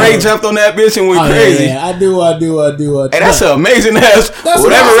 And that nigga Dre jumped on that bitch and went crazy. Yeah, I do. Hey, that's an amazing ass. Whatever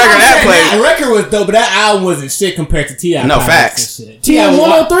record that played. That record was dope, but that album wasn't shit compared to T.I. No facts. T.I.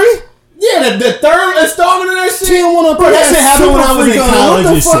 103. Yeah, the third installment of that shit. T.I. 103. That shit happened when I was in college.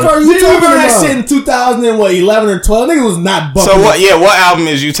 What the fuck are you talking about? That shit in 2011 or 12. I think it was not bumping. So what? Yeah, what album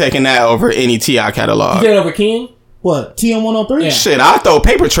is you taking that over any T.I. catalog? You did it over King? What? T.I. 103? Yeah. Shit, I throw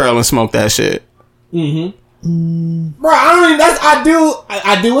Paper Trail and smoke that shit. Mm-hmm. Bro, I don't even.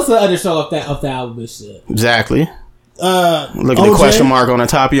 I do. What's the other show off that album? This shit. Exactly. Look at OJ? the question mark on the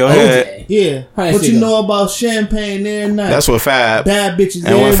top of your head. Yeah. What you know about Champagne every night? That's what Fab. Bad bitches.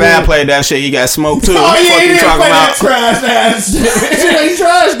 And when Fab played that shit, he got smoked too. Oh, what the fuck you talking about? Trash ass shit. Shit ain't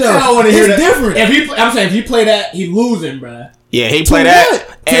trash though. I don't want to hear that. It's different. I'm saying if you play that, he losing, bro. Yeah, he play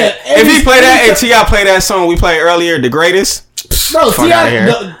that. And if he play that and T.I. play that song we played earlier, The Greatest. Bro, fuck out of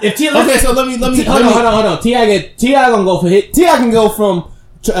here. If T.I. Okay, so let me. Hold on. T.I. gonna go for hit. T.I. can go from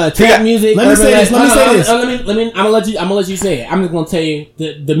trap music. Let me say this. I'm gonna let you say it. I'm just gonna tell you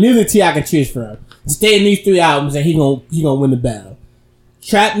the music T.I. can choose from. Stay in these 3 albums, and he gonna win the battle.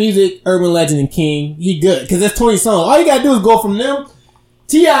 Trap music, Urban Legend, and King. He good because that's 20 songs. All you gotta do is go from them.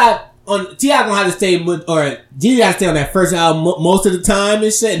 T.I. gonna have to stay with, or G gotta stay on that first album most of the time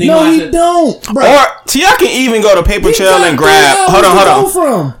and shit. No, he don't, bro. Or T.I. can even go to Paper Trail and grab. Hold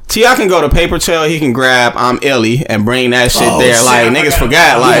on. T.I. can go to Paper Trail. He can grab I'm Illy and bring that shit there. Shit, like niggas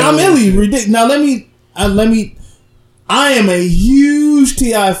forgot. Like I'm Illy. Ridiculous. Now let me. I am a huge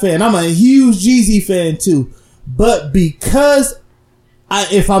T.I. fan. I'm a huge Jeezy fan too. But because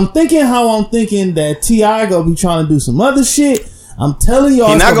if I'm thinking how I'm thinking that T.I. gonna be trying to do some other shit. I'm telling y'all,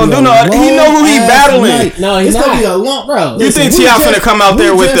 he's not gonna do no. He know who he battling. Night. No, he's not. Gonna be a long, bro. You think T.I. finna come out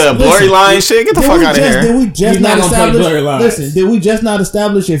there with the blurry line shit? Get the fuck out of here. Did we just not establish? Listen, did we just not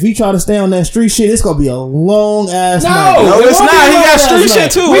establish if he try to stay on that street shit, it's gonna be a long ass night. No, it's not. He got street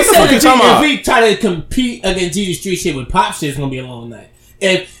shit too. What the fuck you talking about? If we try to compete against Jeezy street shit with pop shit, it's gonna be a long night.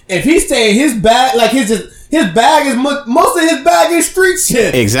 If he's staying his bag, like his bag is most of his bag is street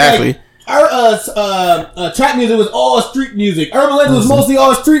shit. Exactly. Trap music was all street music. Urban Legend was mostly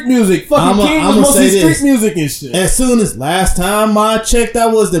all street music. Fucking King was mostly street music and shit. As soon as last time I checked, I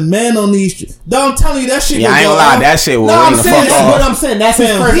was the man on these streets. I'm telling you, that shit. Yeah, I ain't gonna lie, that shit will I'm saying that's what I'm saying. That's his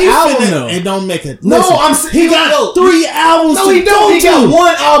first album though. It don't make it. No, I'm saying he got 3 albums. No, he don't. He got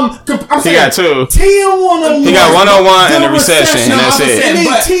 1 album. I'm saying he got 2. TM101. He got 101 and the Recession, and that's it. And then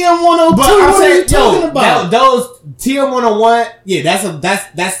TM102. What are you talking about? Those TM101. Yeah,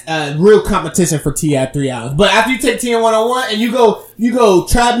 that's real competition for T.I. 3 albums. But after you take TM101 and you go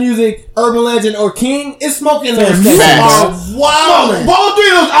trap music, Urban Legend, or King, it's smoking the Recession. Wildin'. All 3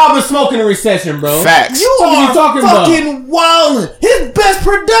 of those albums smoking the Recession, bro. Facts. You are fucking wildin'. His best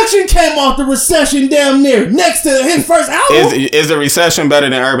production came off the Recession damn near next to his first album. Is the Recession better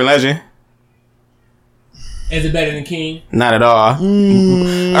than Urban Legend? Is it better than King? Not at all.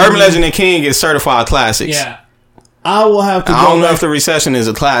 Urban Legend and King is certified classics. Yeah. I will have to. I don't know if the Recession is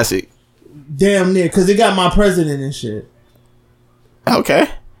a classic. Damn near, because it got My President and shit. Okay.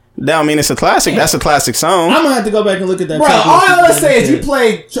 That don't mean it's a classic. That's a classic song. I'm gonna have to go back and look at that. Bro, all I gotta say is you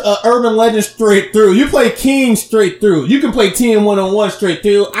play Urban Legend straight through. You play King straight through. You can play TM101 straight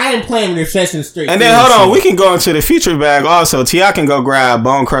through. I ain't playing Recession straight through. And then hold on, we can go into the feature bag also. T.I. can go grab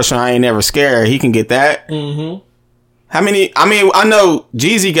Bone Crusher. I Ain't Never Scared. He can get that. Mm-hmm. How many? I mean, I know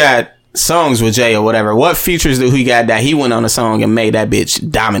Jeezy got songs with Jay or whatever. What features do he got that he went on a song and made that bitch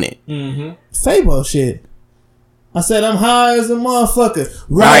dominant? Mm-hmm. Fabo shit. I said I'm high as a motherfucker.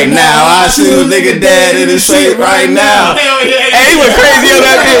 Right now, I shoot a nigga dead in his face right now. Hell yeah. Hey, he went crazy on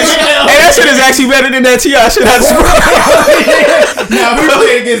that bitch. Hey, that shit is actually better than that T.I. shit. Now we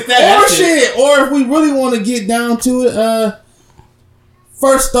play against that. Or if we really want to get down to it,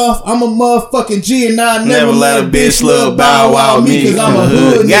 first off, I'm a motherfucking G and I never let a bitch little bow wow me because I'm a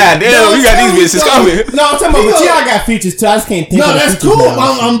hood. God damn, we got these bitches coming. No, I'm talking about T.I. got features too. I just can't think of that's cool.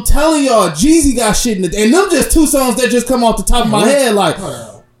 I'm telling y'all, Jeezy got shit in it. And them just 2 songs that just come off the top of my head. Like,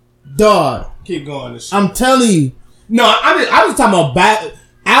 dog. Keep going. I'm telling you. No, I was talking about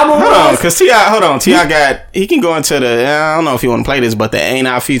album. Hold on, because T.I. got, he can go into the, I don't know if you want to play this, but the Ain't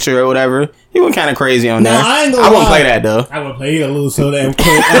I feature or whatever. He went kind of crazy on that. I ain't gonna I won't lie. play that though. I won't play. He'll lose so damn quick.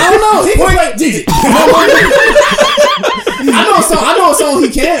 I don't know. He can play Jeezy. I know a song he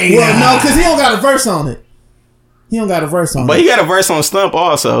can't. Well, no, because he don't got a verse on it. But he got a verse on Stump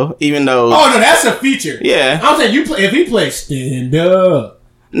also, even though. Oh no, that's a feature. Yeah. I'm saying if he plays Stand Up.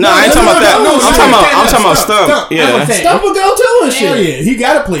 No, I ain't talking about that. I'm talking about Stump. Yeah. Stump will go too and shit. Hell yeah, he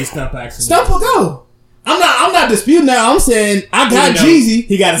gotta play Stump actually. Stump will go. I'm not disputing that. I'm saying I got Jeezy.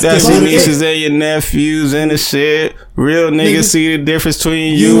 He got that's your nieces and your nephews and the shit. Real niggas see the difference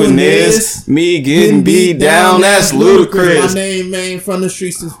between you and this. Me getting beat down, that's ludicrous. My name ain't from the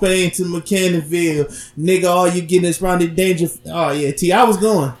streets of Spain to McKinneyville. Nigga, all you getting is Ronnie Danger. Oh yeah, T.I. was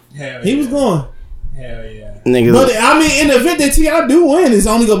going. He was going. Hell yeah. Niggas. But I mean, in the event that T.I. do win, it's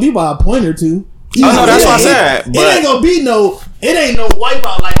only gonna be by a point or 2. Oh no, that's what I said. It ain't gonna be it ain't no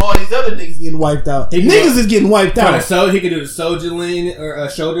wipeout like all these other niggas getting wiped out. Niggas is getting wiped out. So he can do the soldier lean or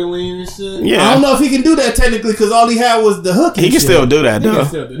shoulder lean and shit. Yeah. I don't know if he can do that technically because all he had was the hook. He can still do that though.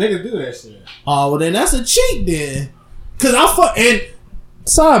 Niggas do that shit. Oh well, then that's a cheat then. Cause and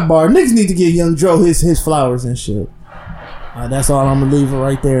sidebar, niggas need to give Young Dro his flowers and shit. That's all I'm gonna leave it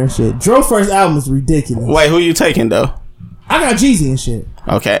right there and shit. Dro first album is ridiculous. Wait, who you taking though? I got Jeezy and shit.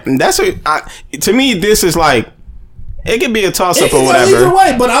 Okay, that's to me. This is like it could be a toss up or whatever. Either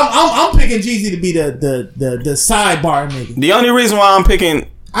way, but I'm picking Jeezy to be the sidebar nigga. The only reason why I'm picking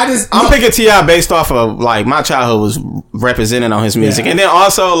I'm picking T.I. based off of like my childhood was represented on his music, and then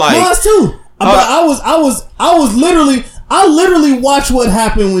also like us too. But I literally watched what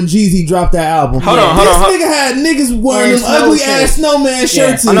happened when Jeezy dropped that album. Hold on. Nigga had niggas wearing them ugly ass snowman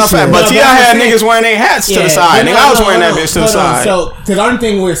shirts and shit. But T.I. had niggas wearing their hats to the side. Nigga, I was wearing that bitch to the side. So, because the only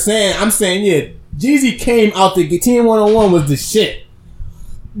thing I'm saying, Jeezy came out the TN101 was the shit.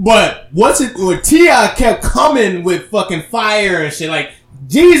 But when T.I. kept coming with fucking fire and shit, like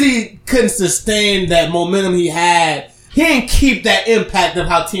Jeezy couldn't sustain that momentum he had. He didn't keep that impact of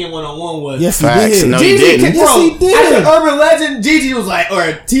how TN101 was. Yes, he did. No, he didn't. Yes, he did. As an urban legend, Jeezy was like,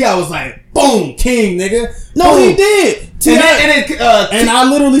 or T.I. was like, boom, king, nigga. No, boom. he did. And I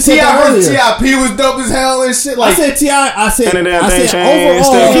literally said T.I. that versus earlier. T.I.P. was dope as hell and shit. Like, I said T.I. I said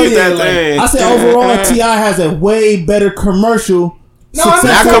overall, overall, T.I. has a way better commercial. Not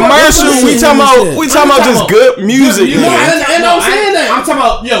commercial. We talking about just good music. And I'm saying that. I'm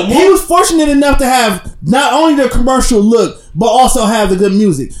talking about he was fortunate enough to have not only the commercial look, but also have the good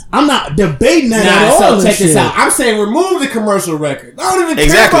music. I'm not debating that at all. So check this out. I'm saying remove the commercial record. I don't even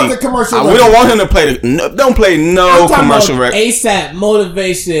care about the commercial record. We don't want him to play don't play no commercial record. ASAP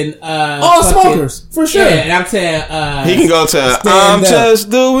Motivation. All smokers for sure. Yeah, and I'm saying he can go to I'm just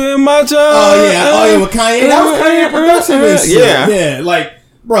doing my job. Oh yeah, with Kanye. That was Kanye production. Yeah. Like,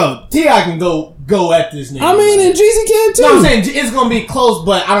 bro, T.I. can go at this nigga. I mean, and Jeezy can too. No, I'm saying it's gonna be close,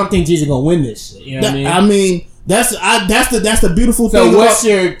 but I don't think Jeezy gonna win this shit. You know what I mean? That's the beautiful thing. So what's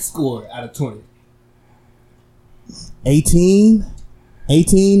your score out of 20? 18.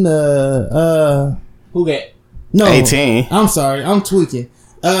 Who got? No, 18. I'm sorry, I'm tweaking.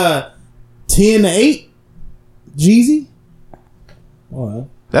 10-8. Jeezy. All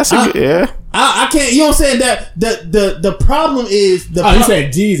That's a good, I can't. You know what I'm saying? That the problem is the. you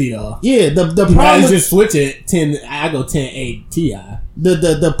said Jeezy though. Yeah, the You problem. just switch it. 10. I go 10-8 T.I.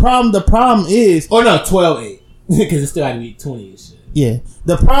 The problem is. Or no, 12-8 because it still had to be 20 and shit. Yeah,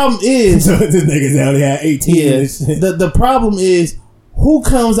 the problem is. This nigga's only had 18. Yeah, the problem is who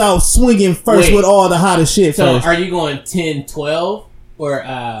comes out swinging first with all the hottest shit. So first. are you going 10-12 or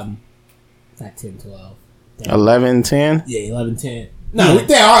not 10-12? 11-10. Yeah, 11-10. No,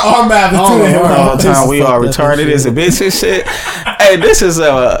 our math is all the time we are retarded as a bitch and shit. Hey, this is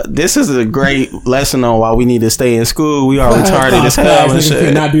a great lesson on why we need to stay in school. We are retarded as hell and shit.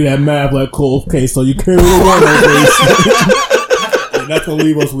 Cannot do that math like Cole. Okay, so you carry the one over. And that's gonna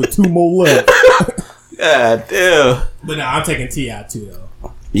leave us with 2 more left. God damn. But no, I'm taking T.I. too though.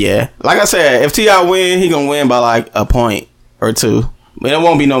 Yeah, like I said, if T.I. win, he gonna win by like a point or 2. But it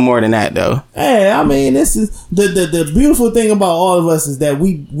won't be no more than that though. Hey, I mean, this is the beautiful thing about all of us is that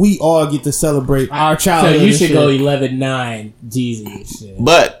we all get to celebrate our childhood. So you should go 11-9 Jeezy and shit.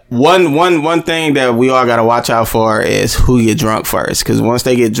 But one thing that we all gotta watch out for is who get drunk first. Because once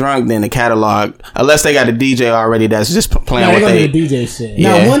they get drunk, then the catalog, unless they got a DJ already that's just playing what they DJ shit.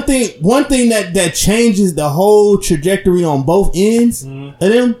 Now, one thing that changes the whole trajectory on both ends of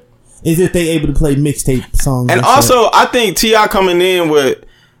them is if they able to play mixtape songs. And also, I think T.I. coming in with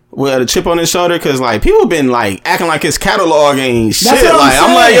a chip on his shoulder because like people been like acting like his catalog ain't shit. Like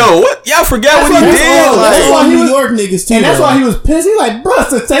I'm like, yo, what? Y'all forgot what he did? That's why New York niggas too. And that's why he was pissed. He like, bro,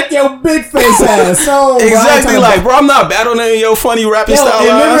 so take your big face ass. So exactly, like, bro, I'm not battling your funny rapping style.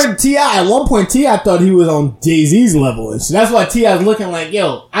 Remember T.I. at one point, T.I. thought he was on Jay-Z's level, and shit. That's why T.I. was looking like,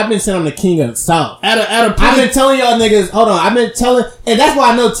 yo, I've been saying I'm the king of the South. I've been telling y'all niggas, hold on, I've been telling, and that's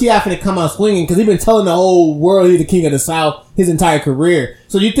why I know T.I. finna come out swinging because he been telling the whole world he's the king of the South his entire career.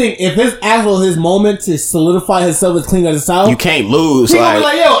 So you think if his moment to solidify himself as king of the South, you can't lose. He gonna be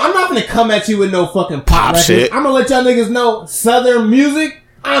like, yo, I'm not gonna come at you with no fucking pop shit. I'm gonna let y'all niggas know Southern music.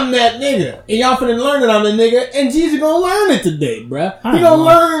 I'm that nigga, and y'all finna learn that I'm the nigga, and Jeezy gonna learn it today, bruh. He gonna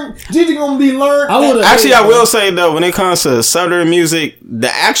learn. Jeezy gonna be learned. I will say though, when it comes to Southern music,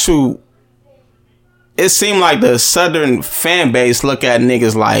 it seemed like the Southern fan base look at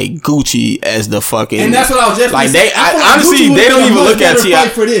niggas like Gucci as the fucking. And that's what I was just like. Honestly, they don't even look at T.I.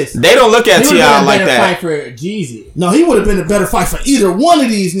 for this. They don't look at T.I. like that. Fight for Jeezy. No, he would have been a better fight for either one of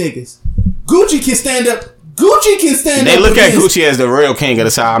these niggas. Gucci can stand up. They look at Gucci as the real king of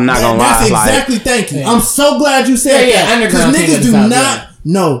the South. I'm not gonna lie. That's exactly. Thank you. Yeah. I'm so glad you said that because niggas do not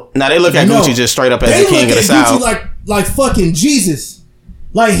know. Now they look at Gucci just straight up as the king of the South. They look at Gucci like fucking Jesus.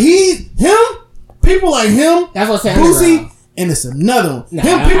 Like him. People like him. That's what I'm saying. Boosie and it's another one. Nah,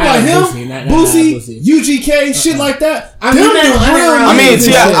 People like him, Boosie, UGK, shit like that. I'm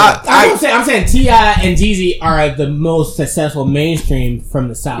saying T.I. and Jeezy are the most successful mainstream from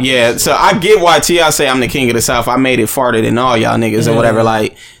the South. Yeah, so I get why T.I. say I'm the king of the South. I made it farther than all y'all niggas or whatever.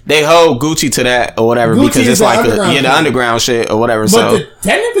 Like, they hold Gucci to that or whatever Gucci because it's like the underground shit or whatever. But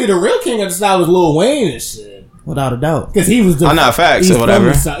technically, the real king of the South was Lil Wayne and shit. Without a doubt. Because he was the... I'm not facts or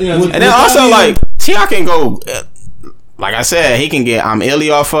whatever. And then also, like, T.I. can go... Like I said, he can get I'm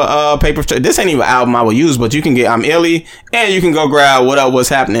Illy off of Paper. This ain't even an album I would use, but you can get I'm Illy, and you can go grab what up, what's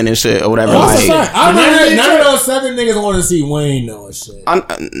happening and shit or whatever. None of those Southern niggas want to see Wayne though and shit.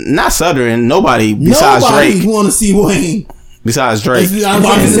 Not Southern. Nobody besides Drake want to see Wayne. Besides Drake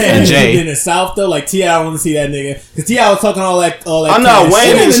and Jay. In the South though, like T.I. I want to see that nigga because T.I. was talking all that. I know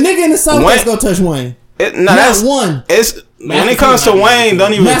Wayne is the nigga in the South that's gonna touch Wayne. That's one. It's when it comes to Wayne,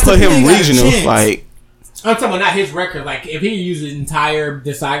 don't even put him regional. Like. I'm talking about not his record. Like, if he used his entire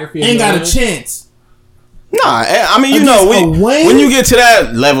discography... Ain't got a chance. Nah, I mean, you know, when you get to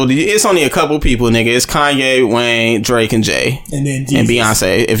that level, it's only a couple people, nigga. It's Kanye, Wayne, Drake, and Jay. And then Jesus. And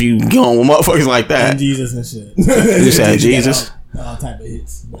Beyonce, if you go on with motherfuckers like that. And Jesus and shit. You said Jesus? All type of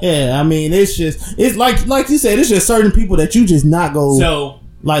hits. Yeah, I mean, it's just... It's like you said, it's just certain people that you just not go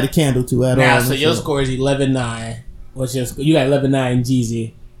light a candle to at all. Now, so your score is 11-9. What's your score? You got 11-9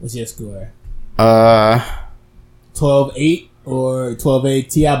 Jeezy. What's your score? 12-8 or 12-8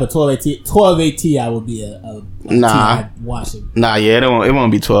 T.I., but 12-8 T.I. would be a T.I. Washington. Nah, yeah, it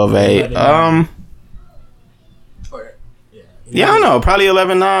won't be 12-8. Yeah, I don't know, probably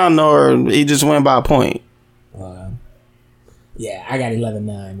 11-9 or he just went by a point. Yeah, I got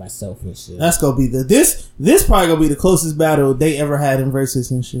 11-9 myself and shit. That's gonna be this probably gonna be the closest battle they ever had in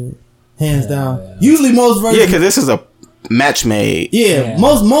versus and shit, hands down. Yeah. Usually most verses, yeah, because this is a match made. Yeah,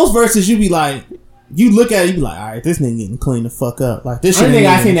 most verses you be like, you look at it, you be like, all right, this nigga getting cleaned the fuck up. Like this. Only thing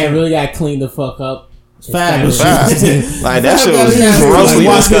I think that really got cleaned the fuck up. Fabulous. Like that shit was grossly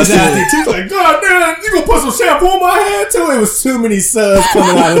disgusting. He's like, God damn, you gonna put some shampoo on my head too? It was too many suds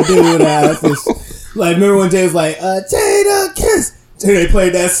coming out of dude ass. Like, remember when Jay was like, Jada Kiss? They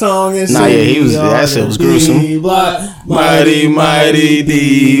played that song and shit. Nah, yeah, that shit was gruesome. Mighty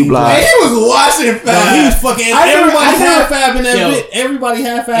D Block. He was watching Fab. He was fucking. Everybody had Fab in that bit. Everybody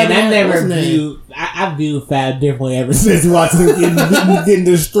had Fab. And I never viewed. I viewed Fab differently ever since watching him getting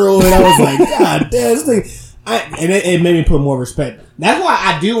destroyed. I was like, God damn, this thing. And it made me put more respect. That's why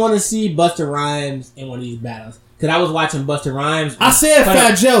I do want to see Busta Rhymes in one of these battles. Because I was watching Busta Rhymes. I said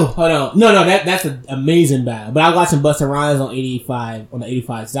Fat Joe. Hold on. No, that's an amazing battle. But I was watching Busta Rhymes on the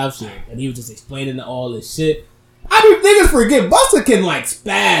 85 South shit. And he was just explaining all this shit. I mean, niggas forget Busta can like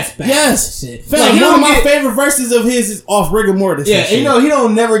spaz. Yes. Shit. Like, one of my favorite verses of his is off Rigor Mortis. Yeah, and you know, he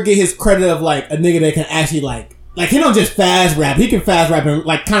don't never get his credit of like a nigga that can actually like he don't just fast rap. He can fast rap and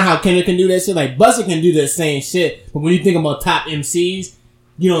like kind of how Kendrick can do that shit. Like Busta can do the same shit. But when you think about top MCs,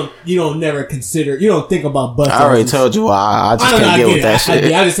 you don't never consider, you don't think about Busta. I already told you why. I just can't get with that shit.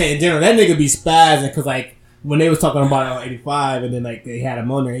 I just saying in general, that nigga be spazzing because like when they was talking about it on 85 and then like they had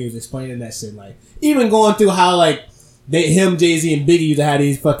him on there, he was explaining that shit. Like even going through how like him, Jay-Z, and Biggie used to have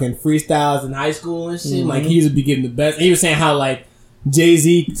these fucking freestyles in high school and shit. Mm-hmm. Like he used to be getting the best. And he was saying how like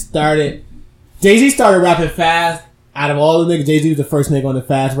Jay-Z started rapping fast. Out of all the niggas, Jay-Z was the first nigga on the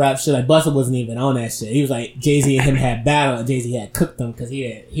fast rap shit. Like, Busta wasn't even on that shit. He was like, Jay-Z and him had battle, and Jay-Z had cooked them because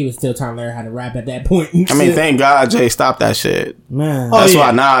he was still trying to learn how to rap at that point. I mean, thank God Jay stopped that shit. Man. That's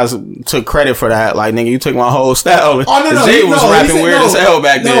why Nas took credit for that. Like, nigga, you took my whole style. Oh, no. Jay was rapping weird as hell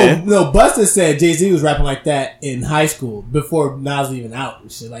back then. No, Busta said Jay-Z was rapping like that in high school before Nas was even out and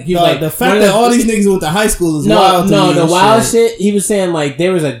shit. Like, he was like, the fact that all these niggas went to high school is wild to me. No, the wild shit, he was saying, like,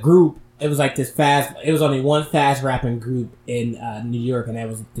 there was a group. It was like this it was only one fast rapping group in New York, and that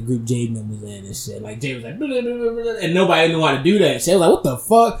was the group Jaden was in and shit. Like, Jay was like, blah, blah, blah, blah, and nobody knew how to do that shit. I was like, what the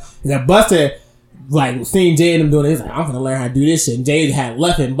fuck? And then Busta, like, seeing Jay and them doing it, he was like, I'm gonna learn how to do this shit. And Jay had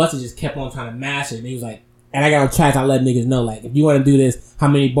left it, and Busta just kept on trying to master it. And he was like, and I got on tracks, I let niggas know, like, if you want to do this, how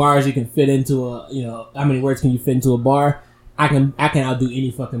many bars you can fit into how many words can you fit into a bar? I can outdo any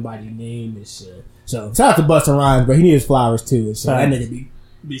fucking body name and shit. So, shout out to Busta Rhymes, but he needs flowers too and shit. That nigga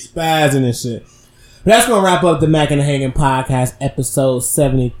be spazzing and shit. But that's gonna wrap up the Mac and the Hangin' podcast, episode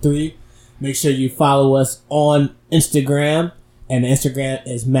 73. Make sure you follow us on Instagram, and the Instagram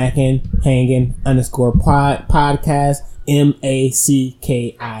is MacandHangin _podcast,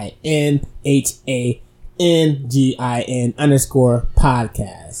 MACKINHANGIN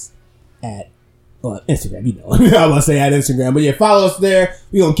 _podcast at Instagram, you know. I was about to say at Instagram, but yeah, follow us there.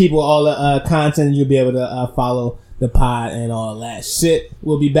 We're gonna keep all the content. You'll be able to follow the pod and all that shit.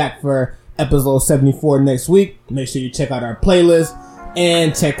 We'll be back for episode 74 next week. Make sure you check out our playlist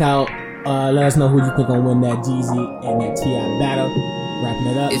and check out. Let us know who you think gonna win that Jeezy and that T.I. battle. Wrapping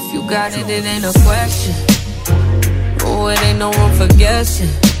it up. If you got it, it ain't a question. Oh, it ain't no room for guessing.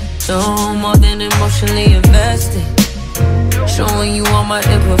 No more than emotionally invested. Showing you all my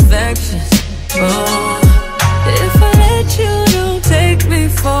imperfections. Oh, if I let you, don't take me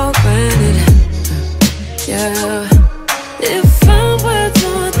for granted. Yeah. If I'm worth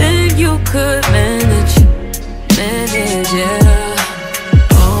more than you could manage, yeah.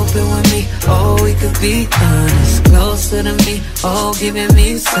 Open with me, oh, we could be honest. Closer to me, oh, giving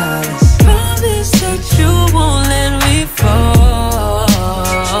me solace. Promise that you won't let me fall.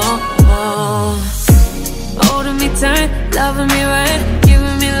 Holding me tight, loving me right,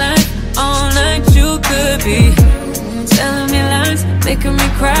 giving me life all night. You could be telling me lies, making me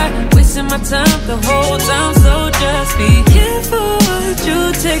cry, wasting my time the whole time. So just be careful what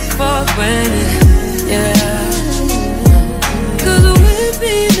you take for granted. Yeah. Cause with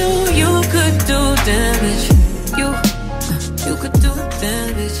me, no, you could do damage. You could do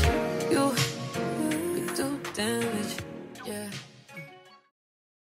damage. You could do damage.